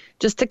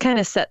 Just to kind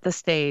of set the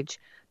stage,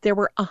 there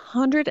were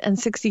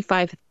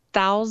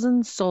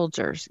 165,000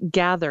 soldiers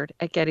gathered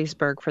at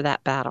Gettysburg for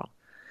that battle.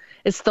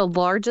 It's the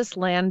largest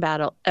land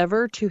battle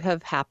ever to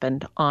have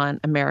happened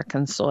on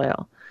American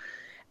soil.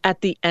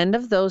 At the end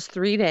of those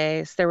 3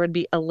 days, there would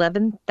be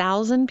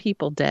 11,000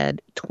 people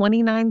dead,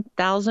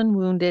 29,000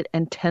 wounded,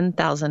 and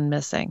 10,000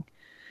 missing.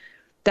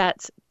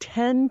 That's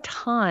 10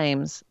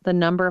 times the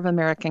number of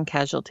American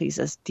casualties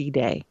as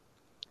D-Day.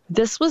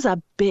 This was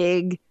a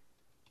big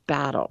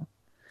battle.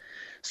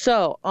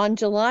 So on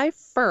July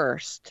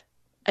 1st,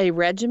 a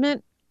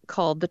regiment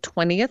called the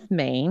 20th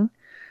Maine,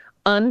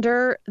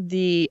 under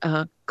the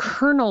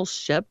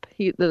colonelship,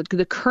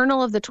 the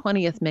colonel of the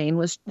 20th Maine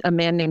was a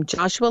man named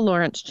Joshua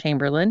Lawrence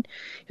Chamberlain.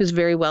 He was a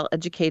very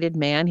well-educated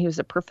man. He was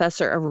a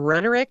professor of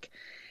rhetoric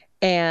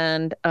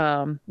and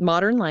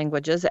modern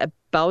languages at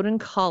Bowdoin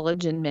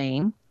College in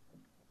Maine.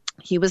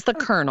 He was the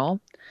colonel.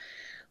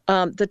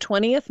 The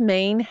 20th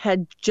Maine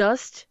had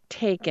just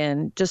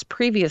taken, just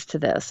previous to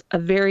this, a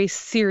very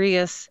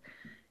serious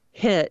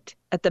hit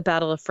at the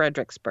Battle of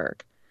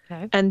Fredericksburg.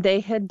 Okay. And they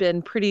had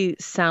been pretty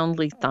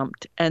soundly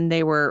thumped, and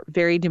they were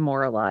very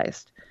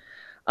demoralized.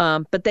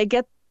 But they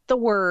get the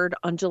word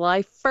on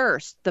July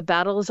 1st, the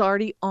battle is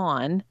already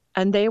on,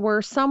 and they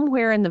were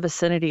somewhere in the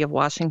vicinity of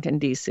Washington,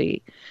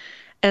 D.C.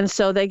 And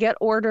so they get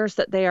orders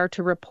that they are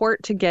to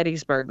report to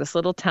Gettysburg, this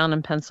little town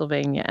in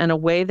Pennsylvania, and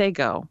away they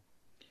go.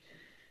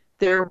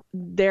 They're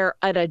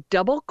at a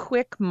double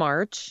quick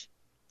march,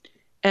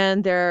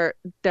 and they're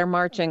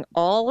marching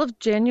all of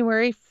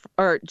July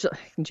the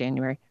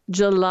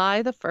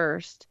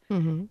 1st,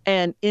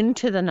 and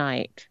into the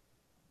night.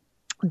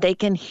 They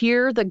can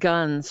hear the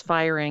guns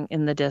firing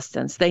in the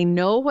distance. They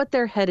know what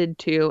they're headed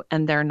to,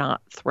 and they're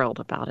not thrilled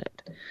about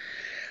it.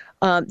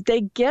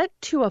 They get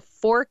to a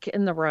fork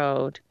in the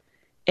road,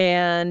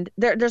 and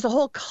there's a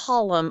whole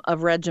column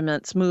of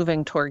regiments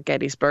moving toward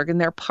Gettysburg,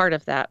 and they're part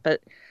of that.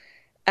 But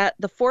at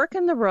the fork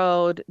in the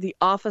road, the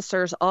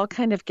officers all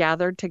kind of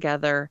gathered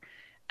together,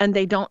 and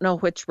they don't know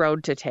which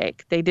road to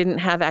take. They didn't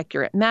have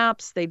accurate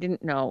maps. They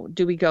didn't know,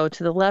 do we go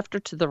to the left or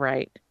to the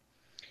right?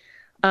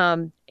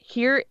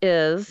 Here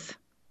is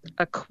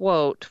a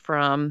quote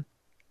from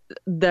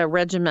the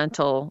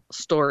regimental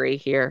story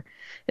here.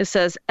 It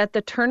says, "At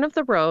the turn of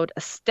the road,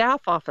 a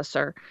staff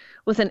officer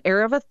with an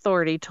air of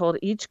authority told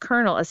each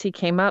colonel as he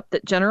came up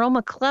that General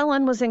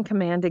McClellan was in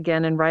command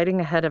again and riding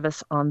ahead of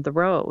us on the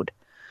road."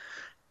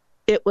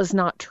 It was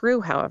not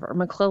true, however.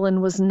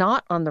 McClellan was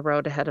not on the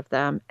road ahead of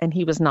them, and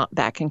he was not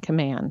back in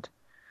command.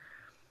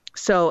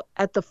 So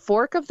at the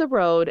fork of the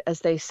road, as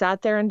they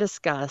sat there and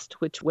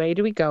discussed, which way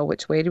do we go,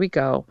 which way do we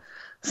go,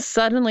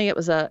 suddenly it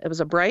was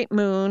a bright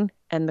moon,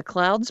 and the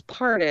clouds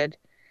parted,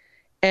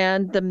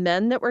 and the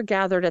men that were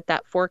gathered at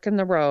that fork in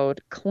the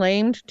road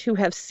claimed to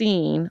have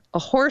seen a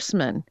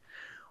horseman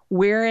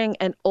wearing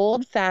an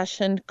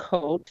old-fashioned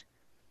coat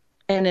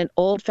and an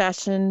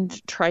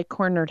old-fashioned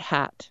tri-cornered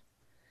hat.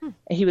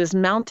 He was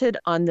mounted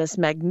on this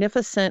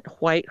magnificent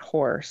white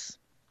horse.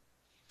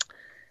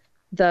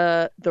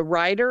 The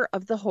rider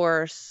of the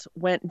horse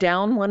went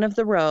down one of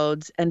the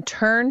roads and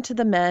turned to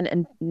the men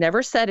and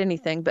never said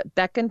anything, but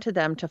beckoned to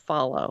them to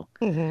follow.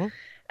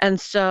 And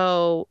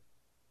so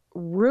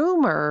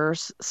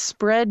rumors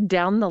spread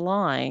down the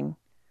line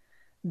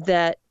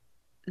that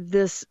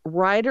this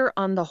rider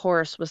on the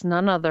horse was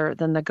none other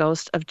than the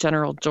ghost of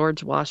General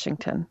George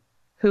Washington,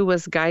 who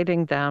was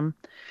guiding them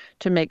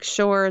to make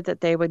sure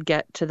that they would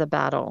get to the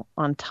battle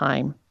on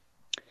time.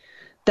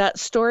 That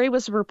story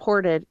was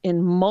reported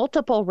in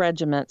multiple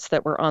regiments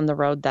that were on the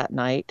road that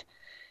night,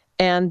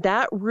 and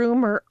that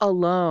rumor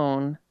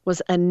alone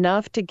was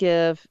enough to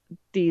give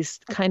these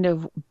kind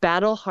of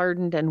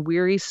battle-hardened and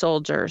weary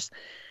soldiers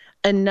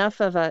enough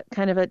of a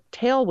kind of a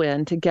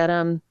tailwind to get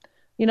them,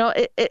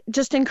 it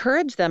just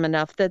encouraged them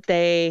enough that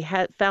they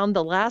had found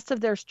the last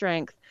of their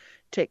strength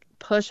to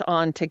push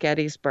on to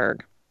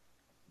Gettysburg.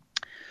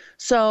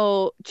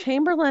 So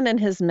Chamberlain and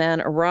his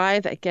men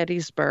arrive at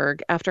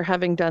Gettysburg after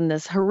having done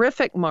this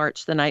horrific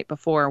march the night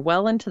before,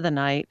 well into the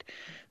night.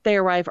 They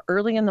arrive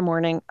early in the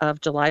morning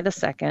of July the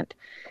 2nd,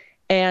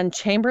 and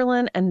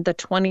Chamberlain and the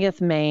 20th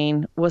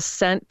Maine was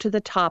sent to the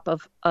top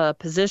of a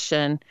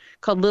position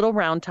called Little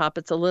Round Top.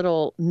 It's a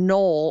little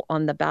knoll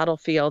on the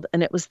battlefield,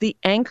 and it was the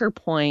anchor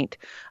point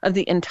of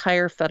the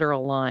entire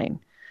Federal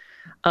line.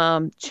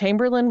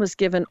 Chamberlain was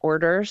given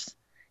orders: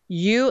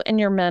 you and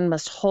your men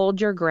must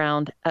hold your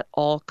ground at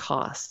all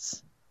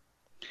costs.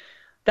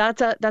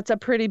 That's a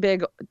pretty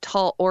big,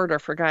 tall order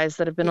for guys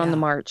that have been on the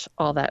march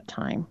all that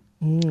time.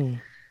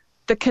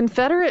 The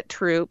Confederate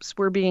troops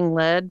were being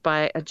led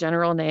by a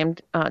general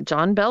named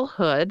John Bell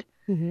Hood,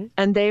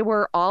 and they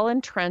were all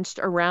entrenched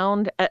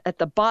around at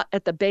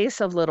the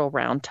base of Little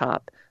Round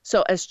Top.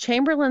 So as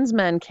Chamberlain's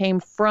men came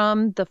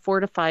from the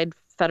fortified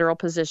Federal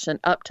position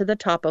up to the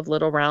top of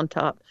Little Round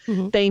Top,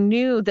 they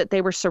knew that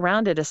they were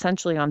surrounded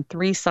essentially on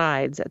three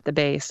sides at the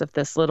base of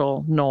this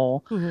little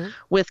knoll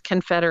with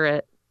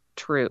Confederate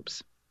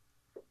troops.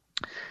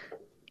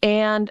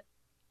 And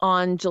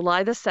on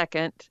July the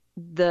 2nd,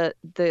 the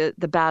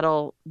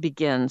battle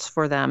begins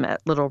for them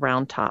at Little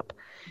Round Top.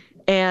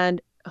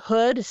 And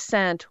Hood he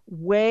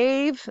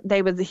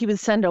would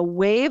send a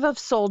wave of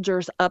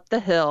soldiers up the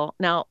hill.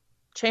 Now,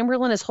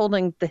 Chamberlain is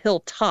holding the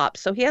hill top,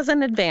 so he has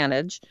an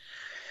advantage.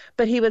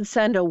 But he would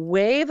send a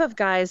wave of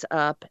guys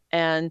up,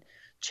 and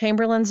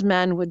Chamberlain's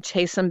men would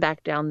chase them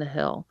back down the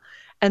hill.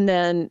 And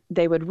then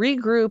they would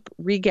regroup,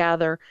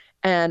 regather,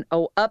 and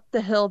up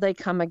the hill they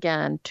come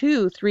again,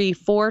 2, 3,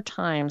 4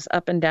 times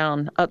up and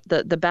down. Up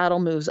the battle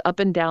moves up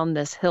and down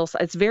this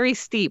hillside. It's very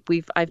steep.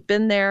 I've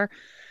been there.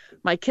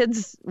 My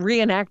kids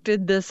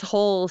reenacted this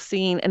whole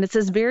scene, and it's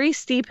this very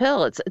steep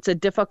hill. It's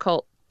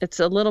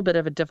a little bit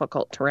of a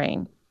difficult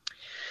terrain.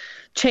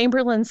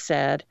 Chamberlain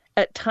said,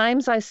 "At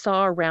times I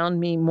saw around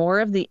me more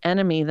of the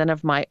enemy than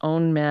of my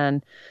own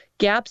men,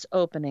 gaps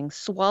opening,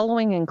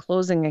 swallowing and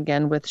closing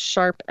again with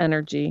sharp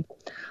energy.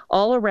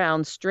 All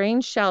around,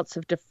 strange shouts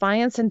of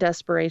defiance and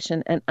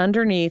desperation, and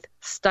underneath,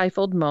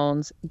 stifled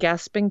moans,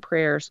 gasping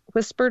prayers,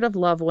 whispered of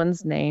loved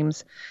ones'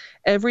 names.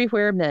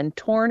 Everywhere men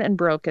torn and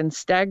broken,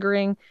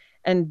 staggering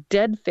and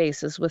dead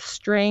faces with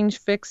strange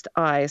fixed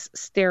eyes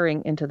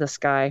staring into the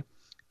sky,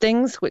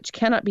 things which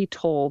cannot be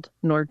told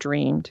nor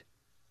dreamed.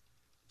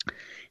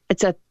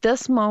 It's at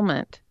this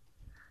moment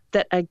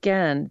that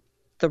again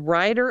the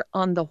rider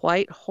on the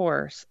white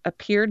horse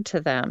appeared to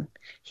them.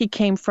 He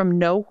came from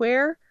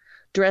nowhere,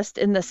 dressed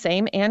in the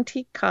same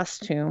antique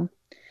costume,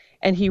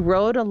 and he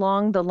rode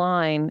along the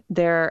line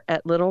there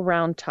at Little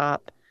Round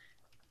Top,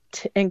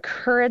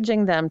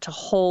 encouraging them to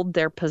hold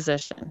their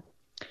position.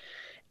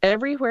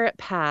 Everywhere it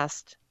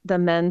passed, the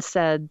men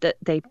said that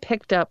they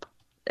picked up,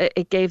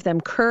 it gave them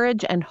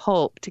courage and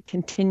hope to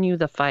continue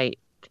the fight.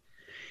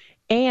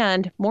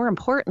 And more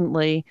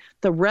importantly,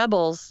 the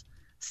rebels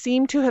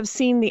seem to have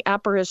seen the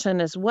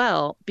apparition as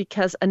well,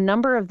 because a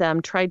number of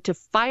them tried to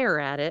fire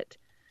at it,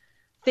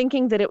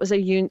 thinking that it was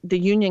the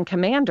Union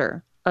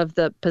commander of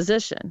the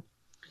position.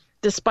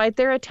 Despite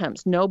their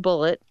attempts, no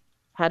bullet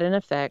had an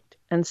effect,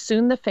 and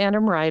soon the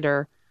Phantom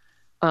Rider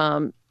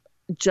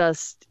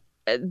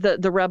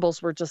the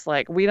rebels were just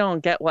like, we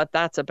don't get what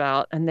that's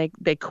about, and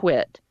they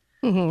quit.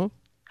 Mm-hmm.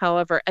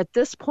 However, at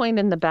this point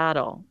in the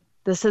battle,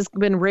 this has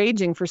been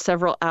raging for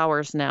several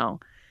hours now.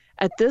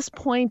 At this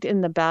point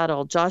in the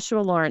battle,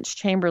 Joshua Lawrence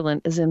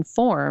Chamberlain is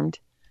informed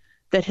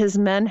that his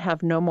men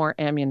have no more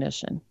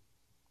ammunition.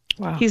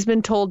 Wow. He's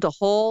been told to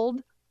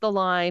hold the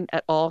line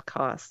at all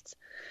costs.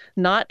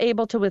 Not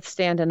able to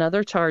withstand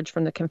another charge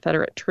from the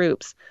Confederate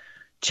troops,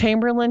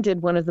 Chamberlain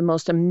did one of the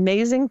most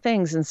amazing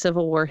things in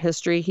Civil War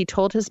history. He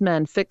told his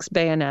men, fix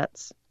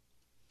bayonets,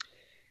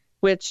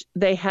 which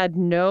they had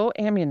no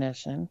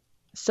ammunition.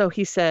 So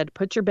he said,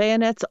 put your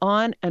bayonets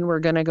on and we're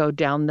going to go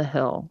down the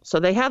hill. So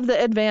they have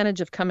the advantage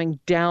of coming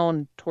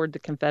down toward the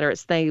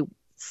Confederates. They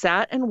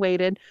sat and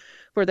waited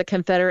for the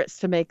Confederates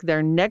to make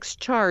their next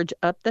charge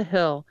up the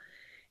hill.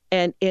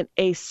 And in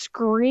a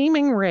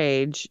screaming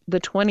rage, the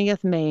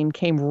 20th Maine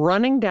came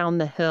running down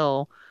the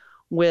hill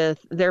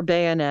with their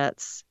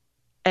bayonets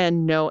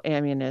and no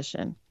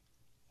ammunition.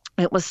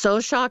 It was so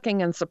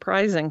shocking and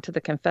surprising to the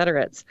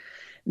Confederates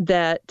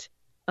that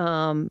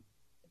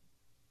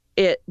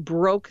it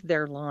broke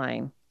their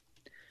line.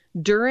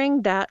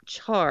 During that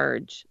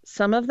charge,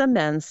 some of the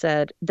men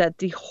said that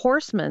the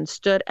horsemen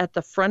stood at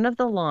the front of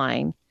the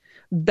line,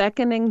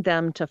 beckoning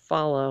them to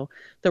follow.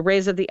 The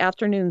rays of the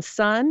afternoon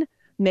sun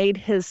made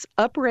his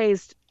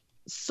upraised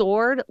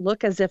sword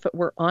look as if it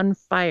were on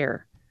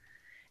fire.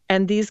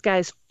 And these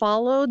guys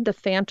followed the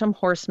phantom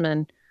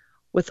horsemen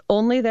with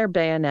only their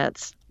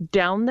bayonets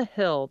down the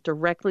hill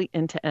directly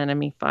into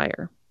enemy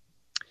fire.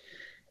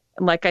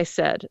 And like I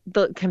said,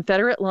 the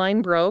Confederate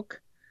line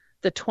broke.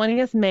 The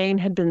 20th Maine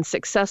had been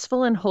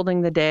successful in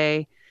holding the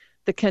day.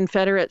 The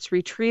Confederates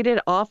retreated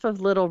off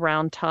of Little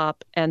Round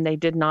Top, and they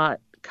did not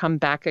come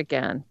back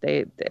again.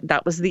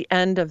 That was the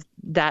end of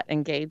that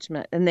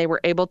engagement, and they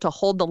were able to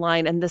hold the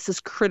line, and this is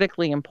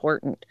critically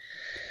important.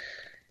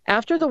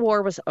 After the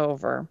war was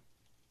over,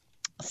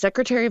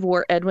 Secretary of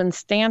War Edwin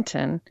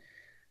Stanton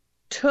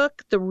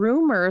took the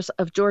rumors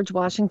of George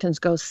Washington's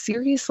ghost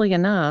seriously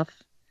enough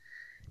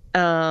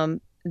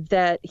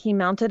that he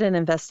mounted an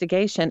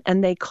investigation,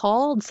 and they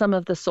called some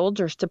of the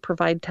soldiers to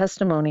provide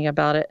testimony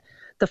about it.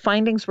 The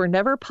findings were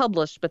never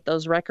published, but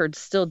those records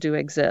still do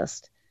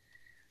exist.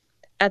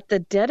 At the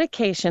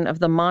dedication of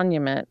the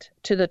monument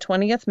to the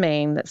 20th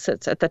Maine that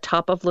sits at the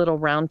top of Little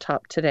Round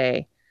Top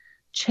today,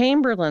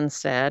 Chamberlain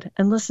said,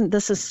 and listen,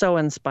 this is so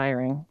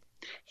inspiring.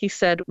 He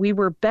said, "We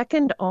were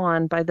beckoned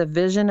on by the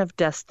vision of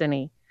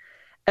destiny.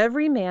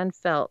 Every man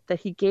felt that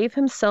he gave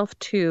himself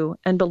to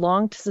and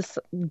belonged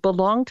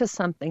to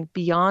something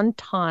beyond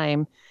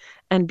time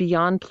and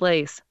beyond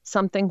place,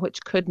 something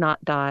which could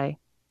not die.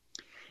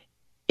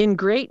 In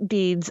great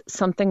deeds,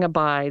 something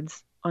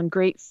abides. On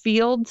great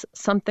fields,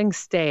 something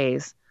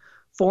stays.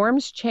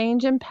 Forms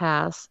change and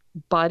pass,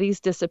 bodies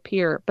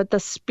disappear, but the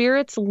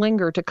spirits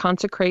linger to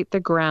consecrate the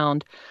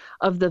ground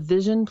of the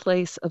vision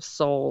place of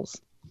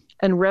souls.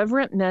 And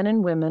reverent men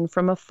and women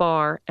from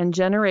afar, and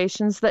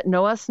generations that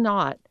know us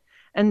not,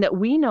 and that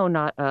we know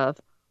not of,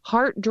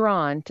 heart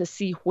drawn to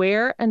see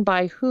where and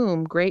by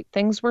whom great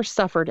things were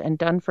suffered and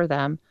done for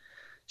them,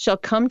 shall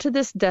come to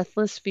this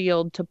deathless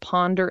field to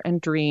ponder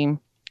and dream.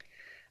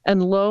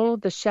 And lo,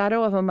 the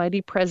shadow of a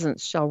mighty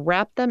presence shall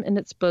wrap them in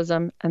its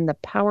bosom, and the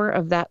power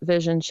of that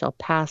vision shall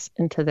pass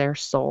into their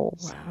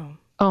souls." Wow.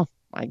 Oh,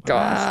 my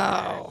gosh.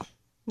 Wow.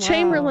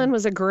 Chamberlain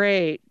was a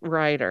great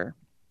writer.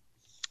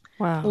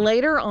 Wow.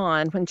 Later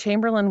on, when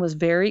Chamberlain was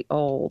very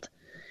old,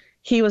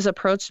 he was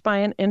approached by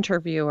an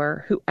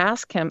interviewer who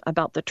asked him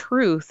about the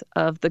truth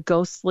of the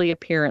ghostly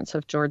appearance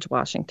of George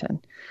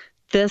Washington.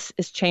 This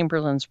is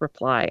Chamberlain's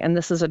reply, and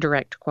this is a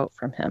direct quote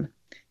from him.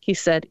 He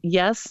said,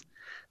 "Yes,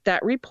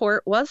 that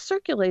report was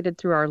circulated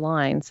through our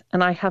lines,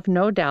 and I have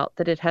no doubt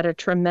that it had a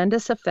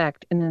tremendous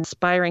effect in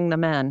inspiring the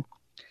men.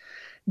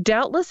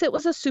 Doubtless it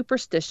was a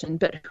superstition,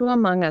 but who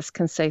among us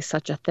can say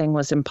such a thing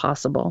was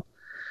impossible?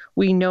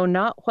 We know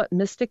not what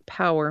mystic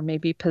power may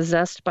be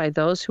possessed by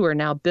those who are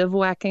now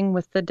bivouacking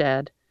with the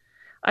dead.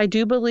 I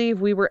do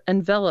believe we were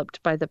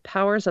enveloped by the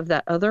powers of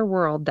that other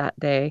world that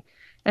day,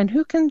 and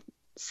who can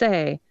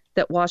say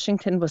that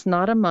Washington was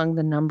not among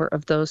the number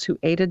of those who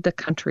aided the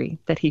country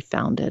that he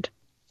founded.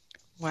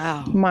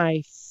 Wow.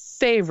 My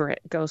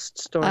favorite ghost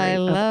story. I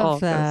love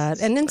that. And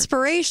stories.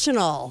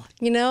 inspirational,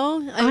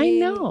 I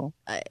know.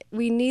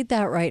 We need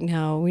that right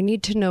now. We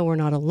need to know we're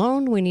not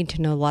alone. We need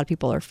to know a lot of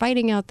people are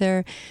fighting out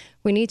there.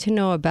 We need to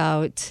know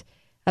about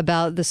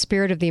the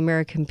spirit of the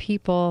American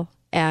people.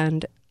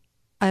 And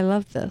I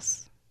love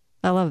this.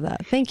 I love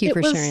that. Thank you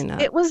for sharing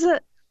that. It was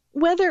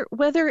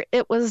whether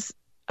it was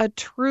a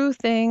true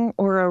thing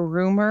or a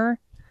rumor,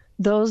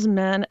 those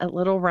men at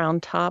Little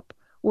Round Top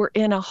were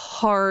in a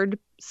hard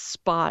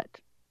spot.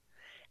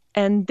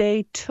 And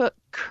they took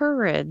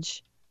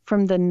courage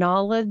from the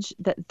knowledge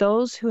that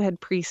those who had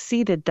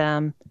preceded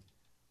them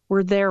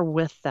were there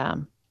with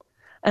them.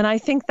 And I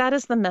think that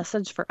is the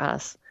message for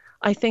us.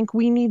 I think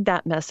we need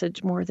that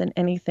message more than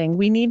anything.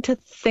 We need to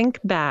think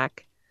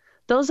back.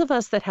 Those of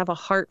us that have a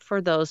heart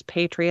for those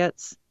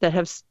patriots that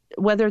have,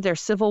 whether they're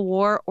Civil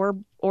War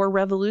or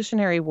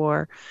Revolutionary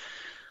War,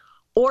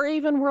 or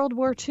even World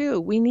War II,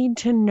 we need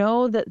to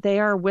know that they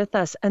are with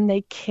us and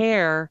they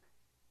care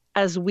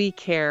as we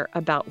care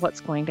about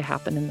what's going to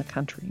happen in the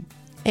country.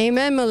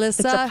 Amen,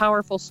 Melissa. It's a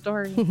powerful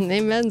story.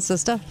 Amen,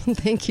 sister.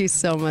 Thank you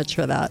so much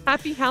for that.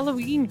 Happy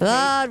Halloween.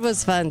 That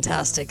was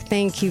fantastic.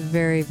 Thank you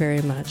very,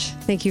 very much.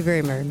 Thank you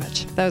very, very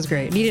much. That was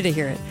great. Needed to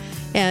hear it.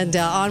 And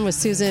on with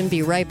Susan.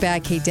 Be right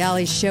back. Kate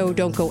Dalley Show.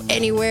 Don't go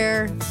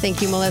anywhere.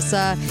 Thank you,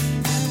 Melissa.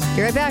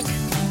 Be right back.